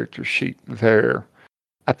the character sheet there.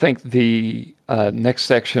 I think the next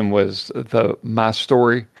section was the my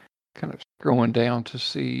story, kind of scrolling down to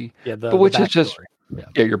see, which is just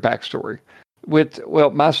your backstory.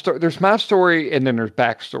 There's my story, and then there's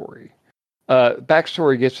backstory.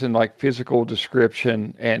 Backstory gets in like physical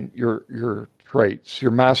description and your traits.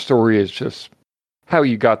 Your my story is just how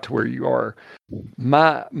you got to where you are.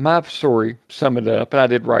 My story, sum it up, and I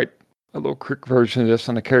did write a little quick version of this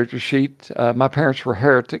on the character sheet. My parents were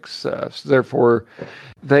heretics, so therefore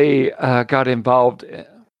they got involved.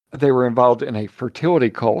 They were involved in a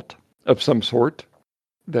fertility cult of some sort.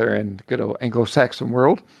 They're in the good old Anglo-Saxon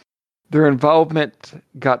world. Their involvement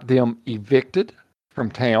got them evicted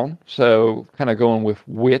from town. So kind of going with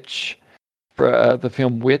Witch, for the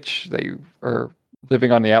film Witch. They are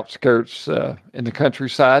living on the outskirts in the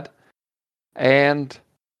countryside. And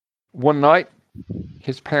one night,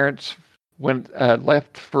 his parents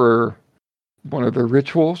left for one of their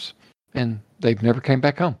rituals, and they've never came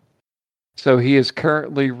back home. So he is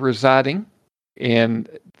currently residing in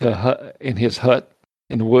his hut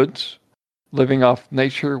in the woods, living off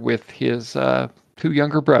nature with his 2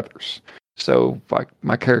 younger brothers. So, like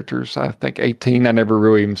my character's, I think 18. I never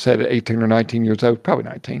really even said it, 18 or 19 years old, probably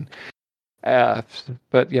 19.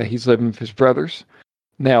 But yeah, he's living with his brothers.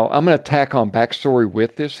 Now, I'm going to tack on backstory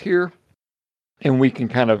with this here, and we can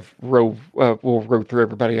kind of we'll row through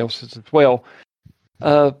everybody else's as well.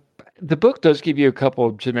 The book does give you a couple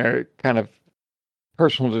of generic kind of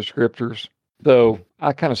personal descriptors, though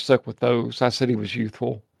I kind of stuck with those. I said he was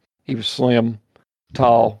youthful, he was slim,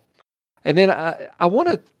 tall, and then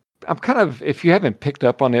I'm kind of, if you haven't picked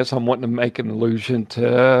up on this, I'm wanting to make an allusion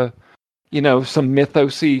to some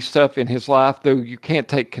mythos-y stuff in his life, though you can't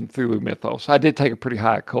take Cthulhu mythos. I did take a pretty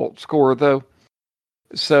high occult score, though.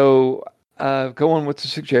 So, going with the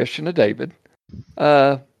suggestion of David,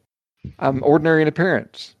 I'm ordinary in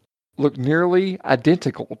appearance. Look nearly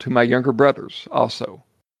identical to my younger brothers, also.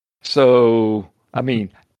 So, I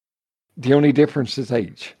mean, the only difference is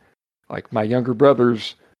age. Like, my younger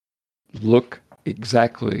brothers look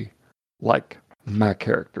exactly like my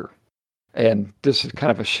character. And this is kind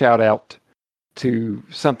of a shout out to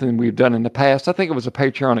something we've done in the past. I think it was a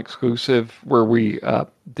Patreon exclusive where we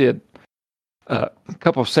did a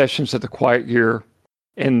couple of sessions at the Quiet Year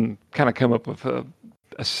and kind of come up with a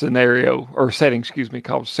scenario or setting,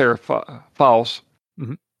 called Sarah Falls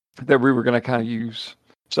that we were going to kind of use.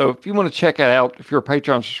 So if you want to check it out, if you're a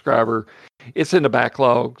Patreon subscriber, it's in the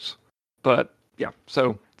backlogs. But yeah,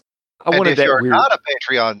 so and if you're not a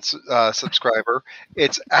Patreon subscriber,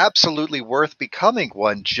 it's absolutely worth becoming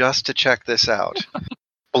one just to check this out.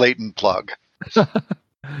 Blatant plug.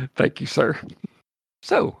 Thank you, sir.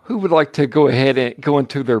 So, who would like to go ahead and go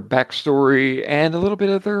into their backstory and a little bit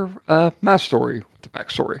of their my story, the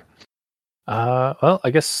backstory? Well, I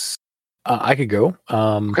guess I could go.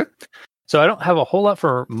 Okay. So I don't have a whole lot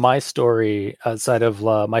for my story outside of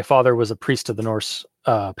my father was a priest of the Norse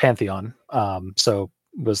pantheon. So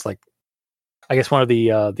was like, I guess one of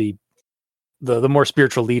the more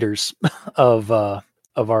spiritual leaders of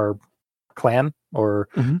our clan or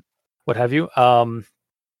what have you.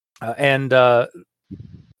 And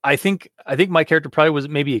I think my character probably was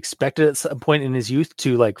maybe expected at some point in his youth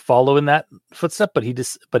to like follow in that footstep, but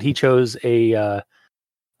he chose a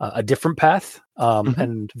different path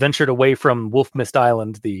and ventured away from Wolf Mist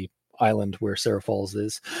Island, the island where Sarah Falls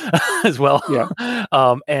is, as well. Yeah.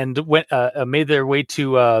 And went made their way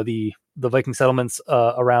to the Viking settlements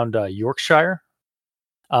around Yorkshire,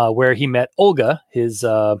 where he met Olga, his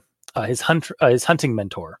hunting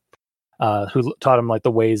mentor. Who taught him like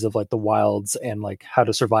the ways of like the wilds and like how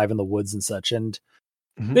to survive in the woods and such. And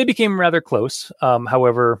they became rather close.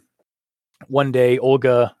 However, one day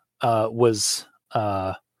Olga was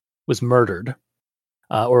murdered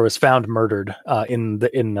or was found murdered in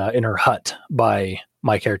her hut by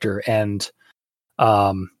my character, and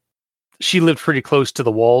she lived pretty close to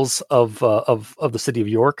the walls of the city of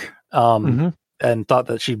York, and thought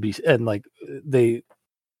that she'd be, and like they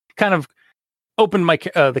kind of opened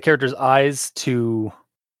the character's eyes to,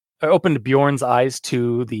 opened Bjorn's eyes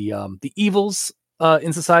to the evils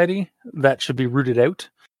in society that should be rooted out.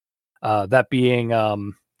 That being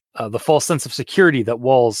the false sense of security that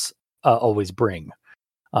walls always bring,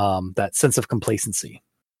 that sense of complacency.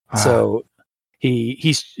 So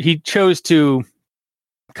he chose to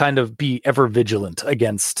kind of be ever vigilant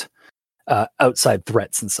against outside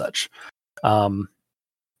threats and such. And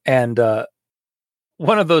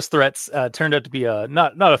one of those threats turned out to be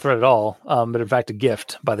not a threat at all, but in fact a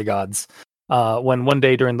gift by the gods. When one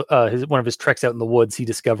day during one of his treks out in the woods, he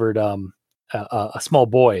discovered a small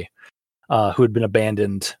boy who had been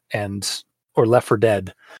abandoned or left for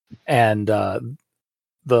dead, and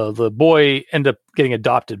the boy ended up getting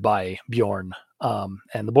adopted by Bjorn.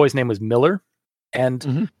 And the boy's name was Miller,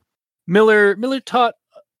 and Miller taught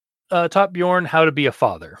Bjorn how to be a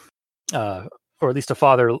father, or at least a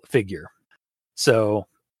father figure. So,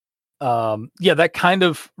 that kind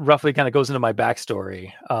of roughly goes into my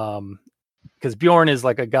backstory. Because Bjorn is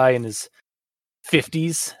like a guy in his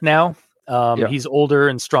 50s now. He's older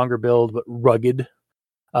and stronger build, but rugged.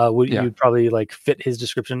 You'd probably like fit his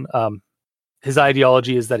description. His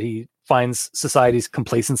ideology is that he finds society's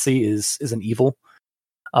complacency is an evil.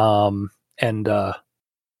 And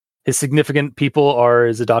his significant people are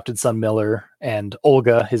his adopted son Miller and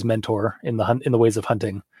Olga, his mentor in the ways of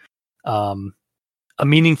hunting. A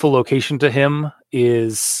meaningful location to him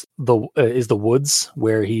is the woods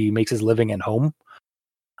where he makes his living and home.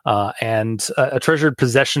 And a treasured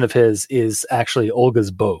possession of his is actually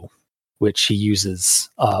Olga's bow, which he uses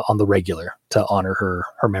on the regular to honor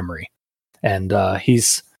her memory. And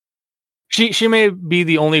she may be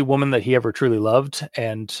the only woman that he ever truly loved,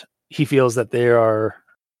 and he feels that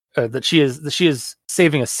that she is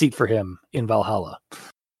saving a seat for him in Valhalla.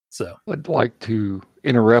 So I'd like to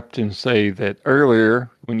interrupt and say that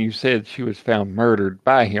earlier when you said she was found murdered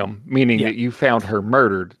by him, meaning that you found her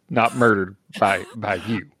murdered, not murdered by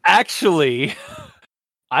you. Actually,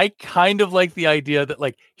 I kind of like the idea that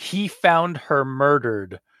like he found her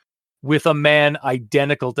murdered with a man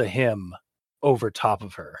identical to him over top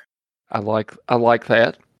of her. I like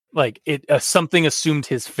that. Like it something assumed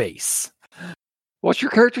his face. What's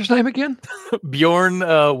your character's name again? Bjorn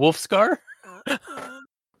Wolfscar.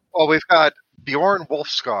 Well, we've got Bjorn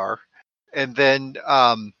Wolfscar, and then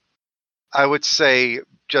I would say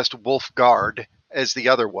just Wolfgard as the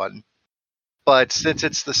other one. But since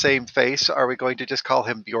it's the same face, are we going to just call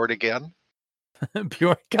him Bjorn again?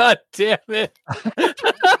 Bjorn, god damn it.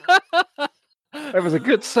 That was a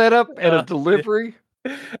good setup and a delivery.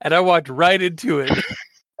 And I walked right into it.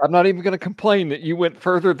 I'm not even going to complain that you went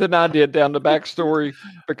further than I did down the backstory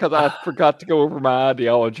because I forgot to go over my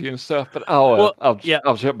ideology and stuff. But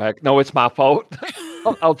I'll jump back. No, it's my fault.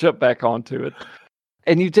 I'll jump back onto it.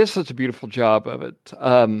 And you did such a beautiful job of it.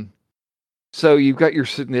 So you've got your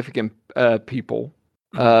significant people.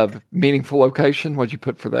 Meaningful location. What'd you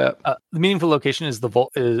put for that? The meaningful location is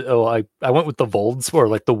I went with the Volds, or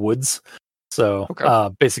like the woods. So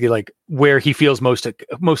basically, like where he feels most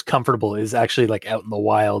comfortable is actually like out in the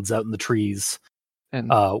wilds, out in the trees,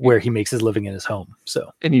 and where he makes his living in his home.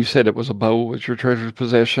 So, and you said it was a bow was your treasured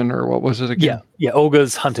possession, or what was it again? Yeah.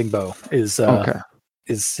 Olga's hunting bow is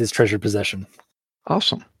his treasured possession.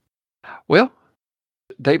 Awesome. Well,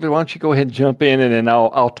 David, why don't you go ahead and jump in, and then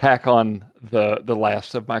I'll tack on the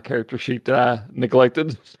last of my character sheet that I neglected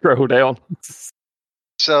to scroll down.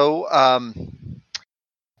 So,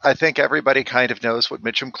 I think everybody kind of knows what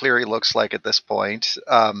Mitchum Cleary looks like at this point.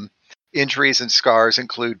 Injuries and scars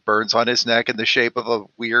include burns on his neck in the shape of a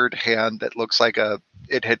weird hand that looks like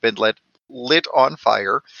it had been lit on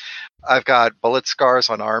fire. I've got bullet scars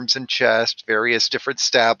on arms and chest, various different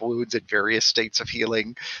stab wounds in various states of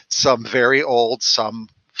healing, some very old, some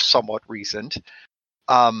somewhat recent.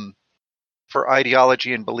 For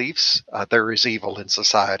ideology and beliefs, there is evil in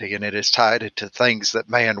society, and it is tied to things that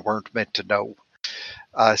man weren't meant to know.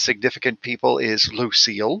 Significant people is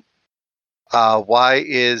Lucille. Why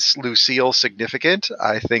is Lucille significant?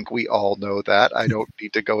 I think we all know that. I don't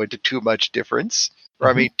need to go into too much too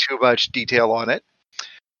much detail on it.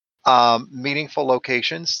 Meaningful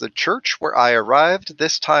locations. The church where I arrived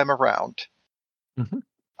this time around.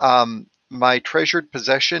 My treasured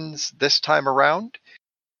possessions this time around.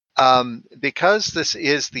 Because this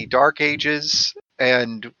is the Dark Ages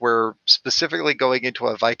and we're specifically going into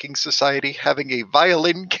a Viking society, having a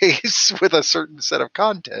violin case with a certain set of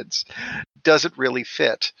contents doesn't really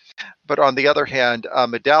fit. But on the other hand, a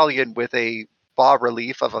medallion with a bas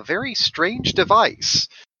relief of a very strange device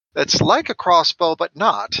that's like a crossbow but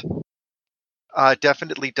not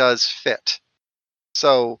definitely does fit.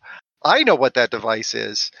 So I know what that device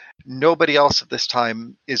is. Nobody else at this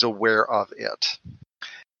time is aware of it.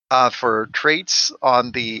 For traits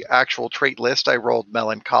on the actual trait list, I rolled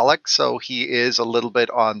melancholic, so he is a little bit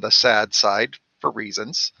on the sad side for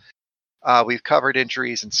reasons. We've covered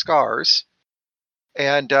injuries and scars.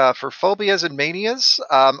 And for phobias and manias,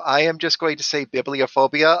 I am just going to say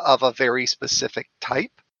bibliophobia of a very specific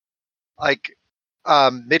type. Like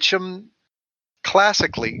Mitchum,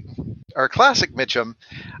 classic Mitchum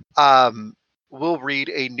will read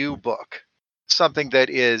a new book, something that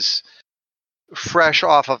is fresh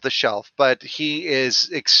off of the shelf, but he is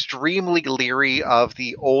extremely leery of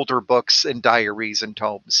the older books and diaries and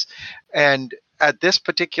tomes. And at this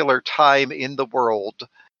particular time in the world,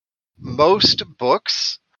 most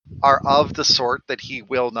books are of the sort that he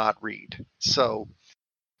will not read. So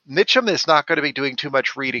Mitchum is not going to be doing too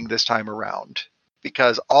much reading this time around,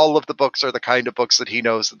 because all of the books are the kind of books that he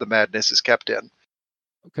knows that the madness is kept in.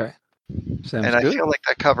 Okay. Sounds and good. I feel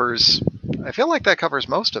like that covers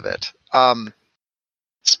most of it.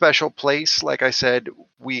 Special place, like I said,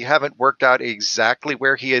 we haven't worked out exactly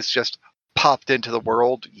where he has just popped into the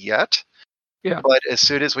world yet. Yeah. But as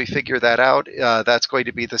soon as we figure that out, that's going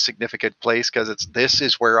to be the significant place, because this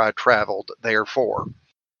is where I traveled, therefore.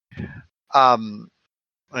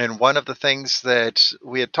 And one of the things that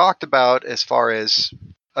we had talked about as far as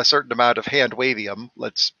a certain amount of hand wavium,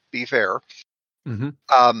 let's be fair,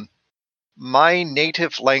 my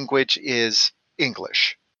native language is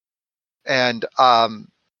English. And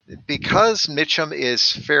because Mitchum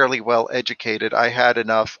is fairly well educated, I had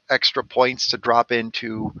enough extra points to drop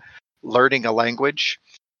into learning a language.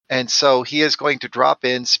 And so he is going to drop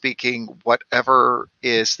in speaking whatever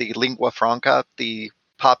is the lingua franca, the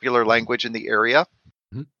popular language in the area.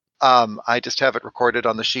 I just have it recorded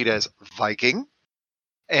on the sheet as Viking.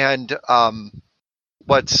 And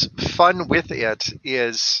what's fun with it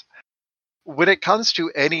is when it comes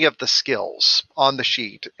to any of the skills on the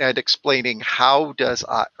sheet and explaining how does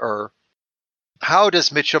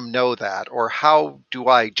Mitchum know that, or how do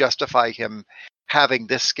I justify him having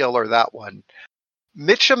this skill or that one,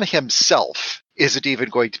 Mitchum himself isn't even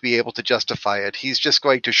going to be able to justify it. He's just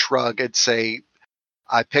going to shrug and say,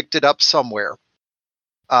 I picked it up somewhere.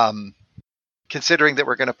 Considering that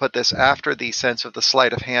we're going to put this after the Sense of the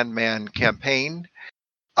Sleight of Hand Man campaign,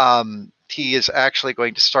 he is actually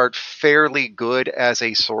going to start fairly good as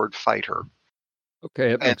a sword fighter.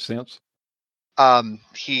 Okay, that makes sense.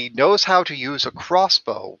 He knows how to use a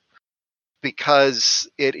crossbow because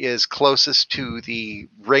it is closest to the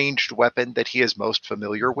ranged weapon that he is most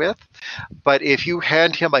familiar with. But if you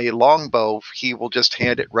hand him a longbow, he will just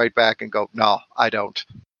hand it right back and go, no, I don't.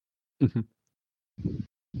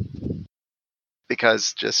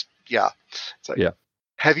 Because just, yeah. It's like, yeah.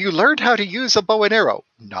 Have you learned how to use a bow and arrow?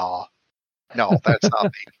 No, that's not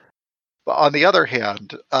me. But on the other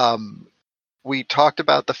hand, we talked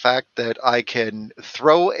about the fact that I can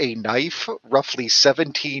throw a knife roughly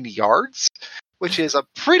 17 yards, which is a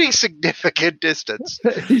pretty significant distance.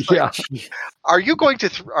 Yeah. Are you going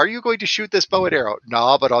to shoot this bow and arrow?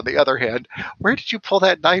 No, but on the other hand, where did you pull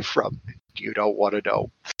that knife from? You don't want to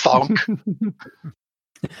know. Thunk.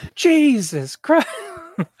 Jesus Christ.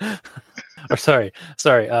 Or sorry.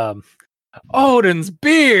 Odin's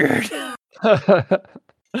beard. I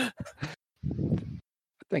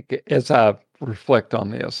think as I reflect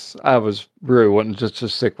on this, I was really wanting just to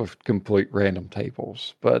stick with complete random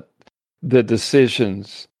tables, but the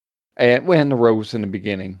decisions and the roles in the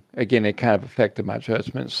beginning, again, it kind of affected my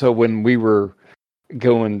judgment. So when we were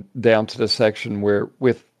going down to the section where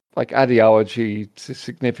with like ideology to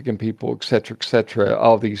significant people, et cetera,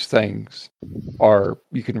 all these things are,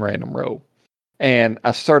 you can random roll. And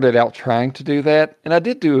I started out trying to do that, and I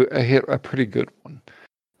did do a pretty good one.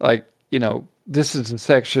 Like, this is a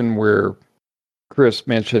section where Chris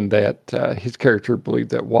mentioned that his character believed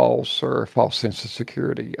that walls are a false sense of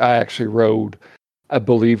security. I actually wrote a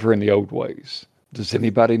believer in the old ways. Does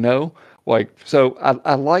anybody know? So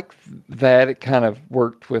I like that. It kind of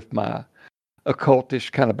worked with my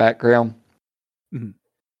occultish kind of background. Mm-hmm.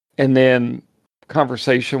 And then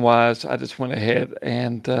conversation-wise, I just went ahead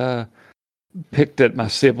and picked that my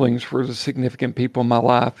siblings were the significant people in my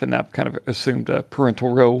life, and I've kind of assumed a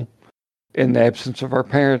parental role in the absence of our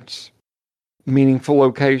parents. Meaningful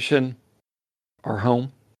location, our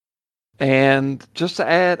home. And just to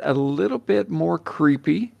add a little bit more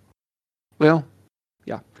creepy, well,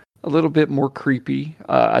 yeah, a little bit more creepy,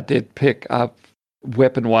 I did pick up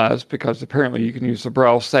weapon-wise because apparently you can use the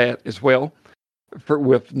brawl stat as well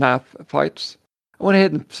with knife fights. I went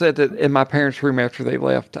ahead and said that in my parents' room after they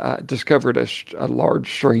left, I discovered a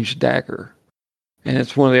large, strange dagger. And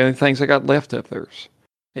it's one of the only things I got left of theirs.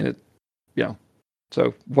 And it, you know,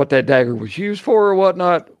 so what that dagger was used for or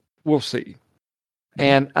whatnot, we'll see.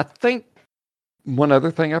 And I think one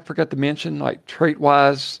other thing I forgot to mention, like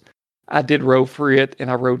trait-wise, I did roll for it,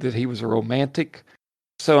 and I wrote that he was a romantic.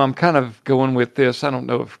 So I'm kind of going with this. I don't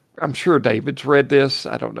know if, I'm sure David's read this.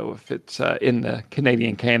 I don't know if it's in the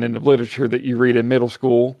Canadian canon of literature that you read in middle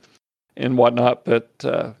school and whatnot, but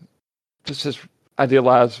just as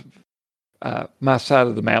idealize my side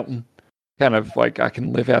of the mountain, kind of like I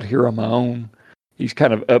can live out here on my own. He's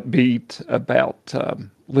kind of upbeat about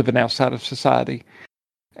living outside of society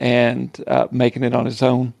and making it on his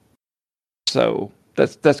own. So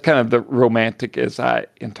that's kind of the romantic as I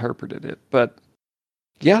interpreted it. But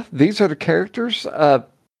yeah, these are the characters.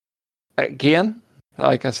 Again,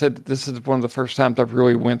 like I said, this is one of the first times I've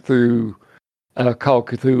really went through Call of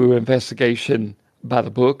Cthulhu investigation by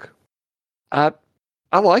the book. I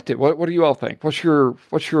liked it. What do you all think? What's your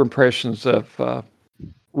impressions of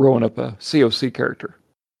rolling up a COC character?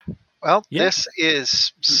 Well, this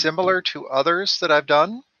is similar to others that I've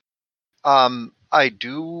done. I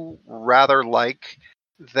do rather like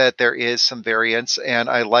that there is some variance, and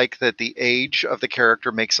I like that the age of the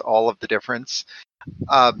character makes all of the difference.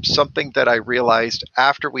 Something that I realized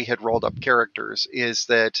after we had rolled up characters is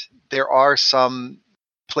that there are some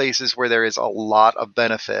places where there is a lot of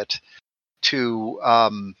benefit to,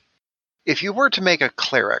 if you were to make a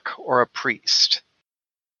cleric or a priest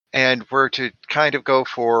and were to kind of go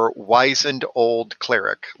for wizened old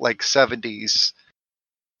cleric, like 70s,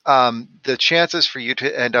 the chances for you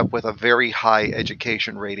to end up with a very high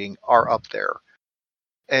education rating are up there.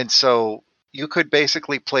 And so you could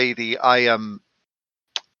basically play the I am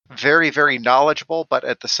very, very knowledgeable, but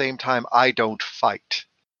at the same time, I don't fight.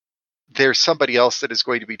 There's somebody else that is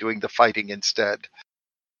going to be doing the fighting instead.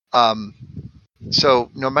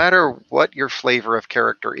 So no matter what your flavor of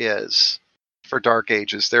character is for Dark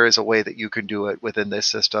Ages, there is a way that you can do it within this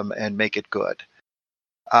system and make it good.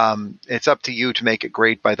 It's up to you to make it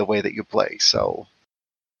great by the way that you play. So,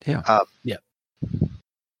 yeah.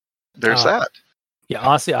 There's that. Yeah,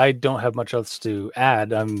 honestly, I don't have much else to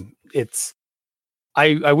add.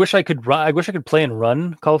 I wish I could run. I wish I could play and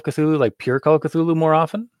run Call of Cthulhu, like pure Call of Cthulhu, more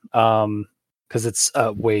often. Because it's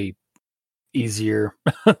way easier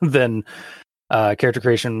than character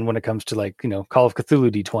creation when it comes to Call of Cthulhu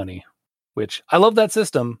D20, which I love that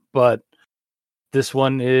system, but this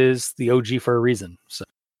one is the OG for a reason. So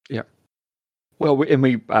yeah. Well,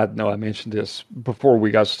 I know I mentioned this before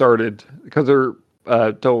we got started because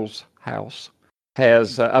Dole's house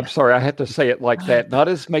has, I'm sorry, I have to say it like that, not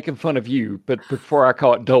as making fun of you, but before I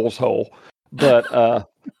call it Dole's hole, but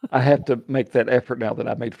I have to make that effort now that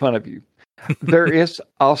I made fun of you. There is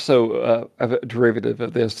also a derivative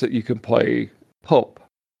of this that you can play Pulp,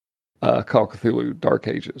 Call of Cthulhu Dark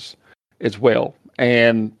Ages as well.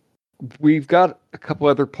 And we've got a couple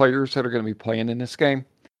other players that are going to be playing in this game.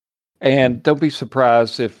 And don't be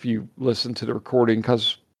surprised if you listen to the recording,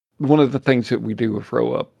 because one of the things that we do with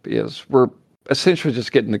Rollup is we're essentially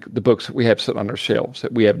just getting the books that we have sitting on our shelves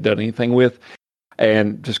that we haven't done anything with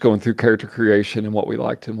and just going through character creation and what we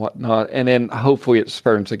liked and whatnot. And then hopefully it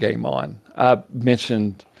spurns the game on. I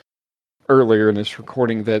mentioned earlier in this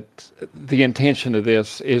recording that the intention of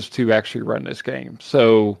this is to actually run this game.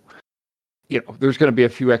 So, there's going to be a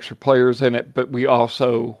few extra players in it, but we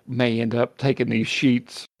also may end up taking these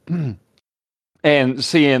sheets and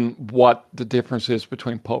seeing what the difference is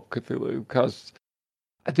between Pulp Cthulhu. Because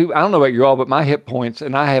I don't know about you all, but my hit points,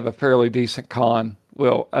 and I have a fairly decent con,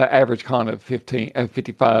 average con of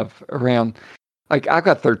 55 around, I've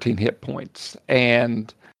got 13 hit points,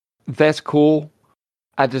 and that's cool.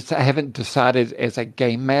 I haven't decided as a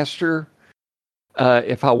game master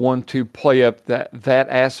if I want to play up that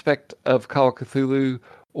aspect of Call of Cthulhu,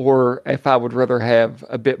 or if I would rather have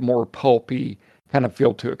a bit more pulpy kind of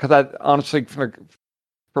feel to it. Because I honestly,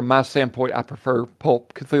 from my standpoint, I prefer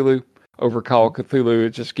Pulp Cthulhu over Call of Cthulhu. It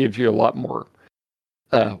just gives you a lot more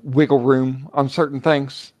wiggle room on certain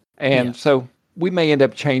things. And so we may end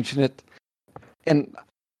up changing it. And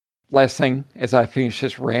last thing, as I finish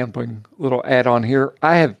this rambling little add-on here,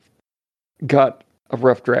 I have got a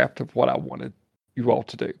rough draft of what I wanted you all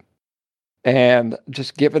to do. And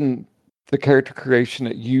just given the character creation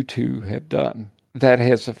that you two have done, that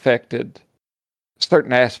has affected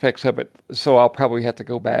certain aspects of it. So I'll probably have to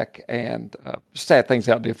go back and stat things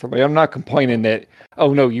out differently. I'm not complaining that,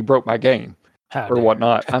 oh no, you broke my game or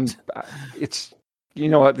whatnot. It's, you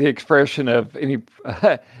know what, the expression of any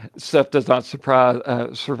stuff does not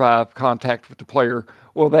survive contact with the player.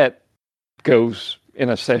 Well, that goes in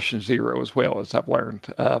a session 0 as well, as I've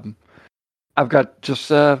learned. I've got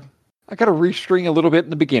just, I got to restring a little bit in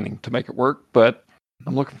the beginning to make it work, but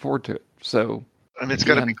I'm looking forward to it. So, and it's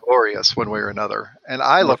going to be glorious one way or another. And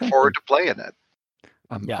I look forward to playing it.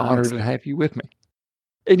 I'm honored to have you with me.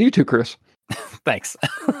 And you too, Chris. Thanks.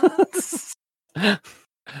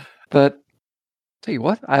 But tell you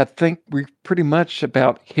what, I think we pretty much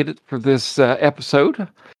about hit it for this episode.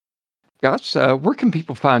 Guys, where can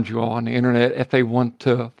people find you all on the internet if they want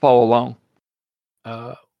to follow along?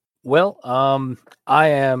 Well, I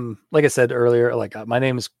am, like I said earlier, my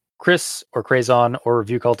name is Chris or Crazon or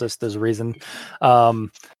Review Cultist. There's a reason. I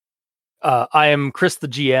am Chris the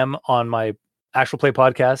GM on my actual play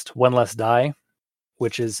podcast, One Less Die,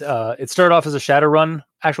 which is it started off as a Shadowrun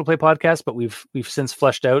actual play podcast, but we've since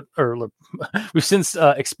fleshed out, or we've since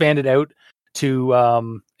expanded out to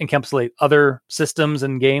encapsulate other systems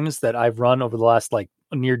and games that I've run over the last a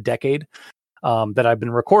near decade. That I've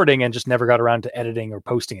been recording and just never got around to editing or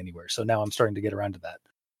posting anywhere. So now I'm starting to get around to that.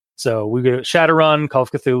 So we go Shadowrun, Call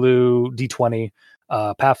of Cthulhu, D20,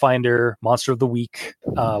 Pathfinder, Monster of the Week.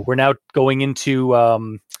 We're now going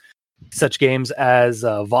into such games as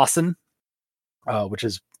Vossen, which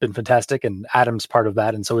has been fantastic, and Adam's part of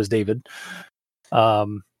that, and so is David.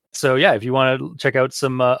 So yeah, if you want to check out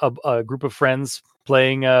some a group of friends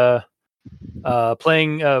playing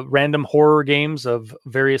random horror games of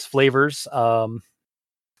various flavors,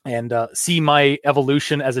 and see my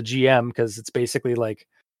evolution as a GM, because it's basically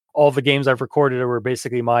all the games I've recorded were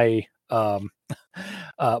basically my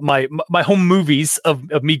my home movies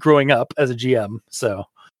of me growing up as a GM. So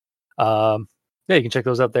yeah, you can check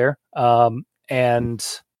those out there. And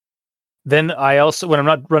then I also, when I'm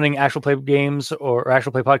not running actual play games or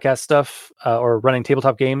actual play podcast stuff, or running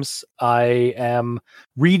tabletop games, I am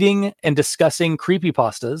reading and discussing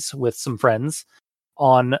creepypastas with some friends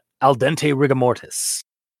on Al Dente Rigamortis,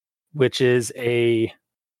 which is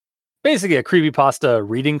basically a creepypasta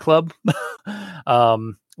reading club.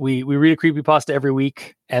 We read a creepypasta every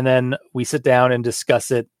week, and then we sit down and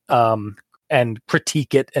discuss it, and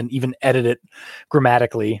critique it, and even edit it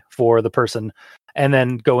grammatically for the person, and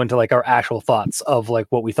then go into our actual thoughts of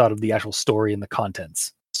what we thought of the actual story and the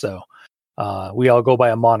contents. So we all go by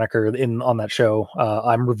a moniker on that show.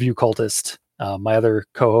 I'm Review Cultist. My other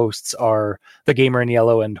co-hosts are the Gamer in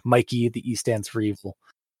Yellow and Mikey. The E stands for evil.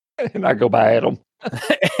 And I go by Adam.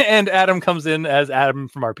 And Adam comes in as Adam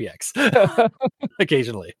from RPX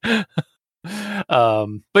occasionally. But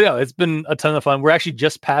yeah, it's been a ton of fun. We're actually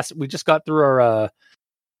we just got through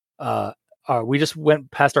we just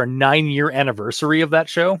went past our 9-year anniversary of that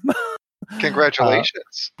show.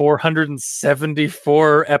 Congratulations.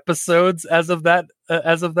 474 episodes as of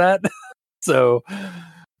that. So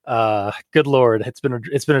good Lord, it's been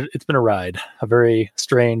a ride, a very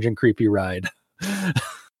strange and creepy ride.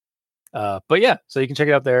 But yeah, so you can check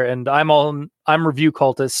it out there, and I'm Review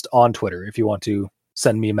Cultist on Twitter if you want to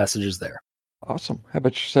send me messages there. Awesome. How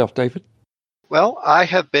about yourself, David? Well, I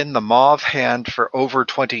have been the Mauve Hand for over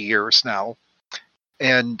 20 years now,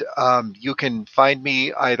 and you can find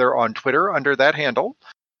me either on Twitter under that handle.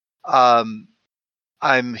 I'm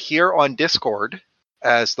here on Discord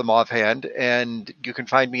as the Mauve Hand, and you can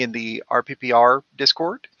find me in the RPPR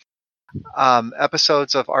Discord.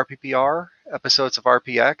 Episodes of RPPR, episodes of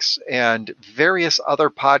RPX, and various other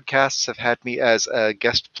podcasts have had me as a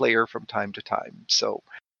guest player from time to time. So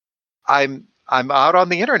I'm out on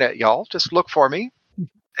the internet, y'all. Just look for me.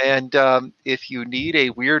 And if you need a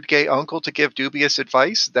weird gay uncle to give dubious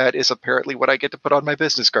advice, that is apparently what I get to put on my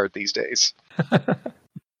business card these days.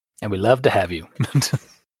 And we love to have you.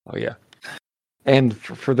 Oh, yeah. And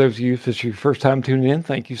for those of you, if it's your first time tuning in,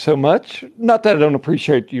 thank you so much. Not that I don't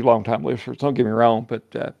appreciate you long-time listeners, don't get me wrong, but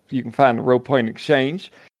you can find the Roll Point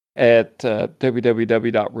Exchange at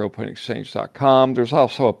www.rolepointexchange.com. There's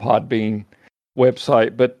also a Podbean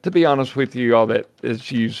website, but to be honest with you, all that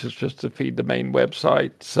is used is just to feed the main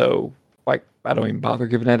website. So, I don't even bother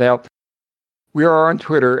giving that out. We are on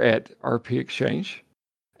Twitter at RP Exchange,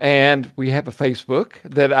 and we have a Facebook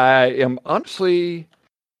that I am honestly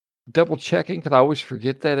double checking because I always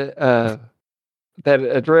forget that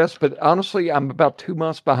address. But honestly, I'm about 2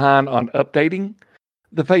 months behind on updating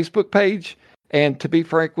the Facebook page. And to be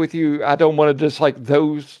frank with you, I don't want to just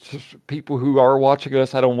those people who are watching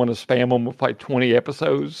us, I don't want to spam them with 20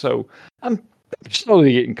 episodes. So I'm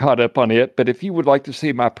slowly getting caught up on it. But if you would like to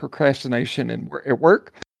see my procrastination at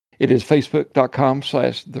work, it is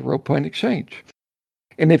facebook.com/the Role Playing Exchange.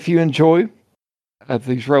 And if you enjoy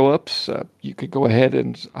these roll-ups, you could go ahead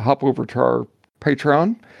and hop over to our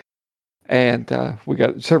Patreon. And we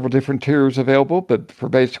got several different tiers available, but for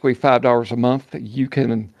basically $5 a month, you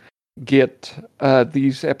can get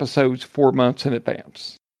these episodes 4 months in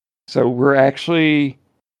advance. So we're actually,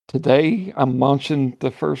 today, I'm launching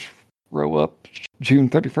the first roll-up June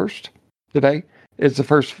 31st. Today is the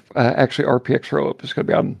first actually RPX roll-up. It's going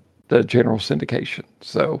to be on the general syndication.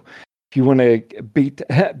 So if you want to beat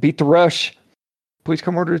the rush, please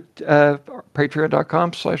come over to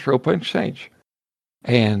patreon.com/roleplayingexchange.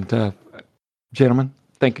 And gentlemen,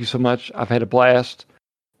 thank you so much. I've had a blast.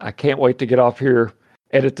 I can't wait to get off here,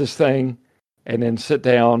 edit this thing, and then sit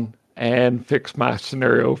down and fix my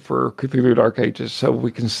scenario for Cthulhu Dark Ages so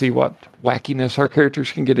we can see what wackiness our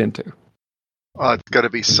characters can get into. It's going to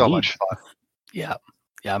be so much fun. Yeah,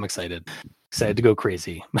 I'm excited. Excited to go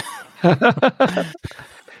crazy.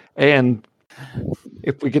 And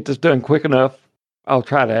if we get this done quick enough, I'll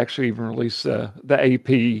try to actually even release the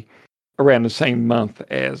AP around the same month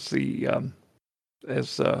as the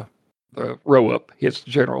roll-up hits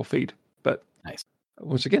the general feed. But nice.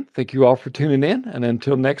 Once again, thank you all for tuning in. And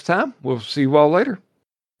until next time, we'll see you all later.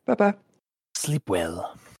 Bye-bye. Sleep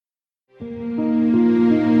well.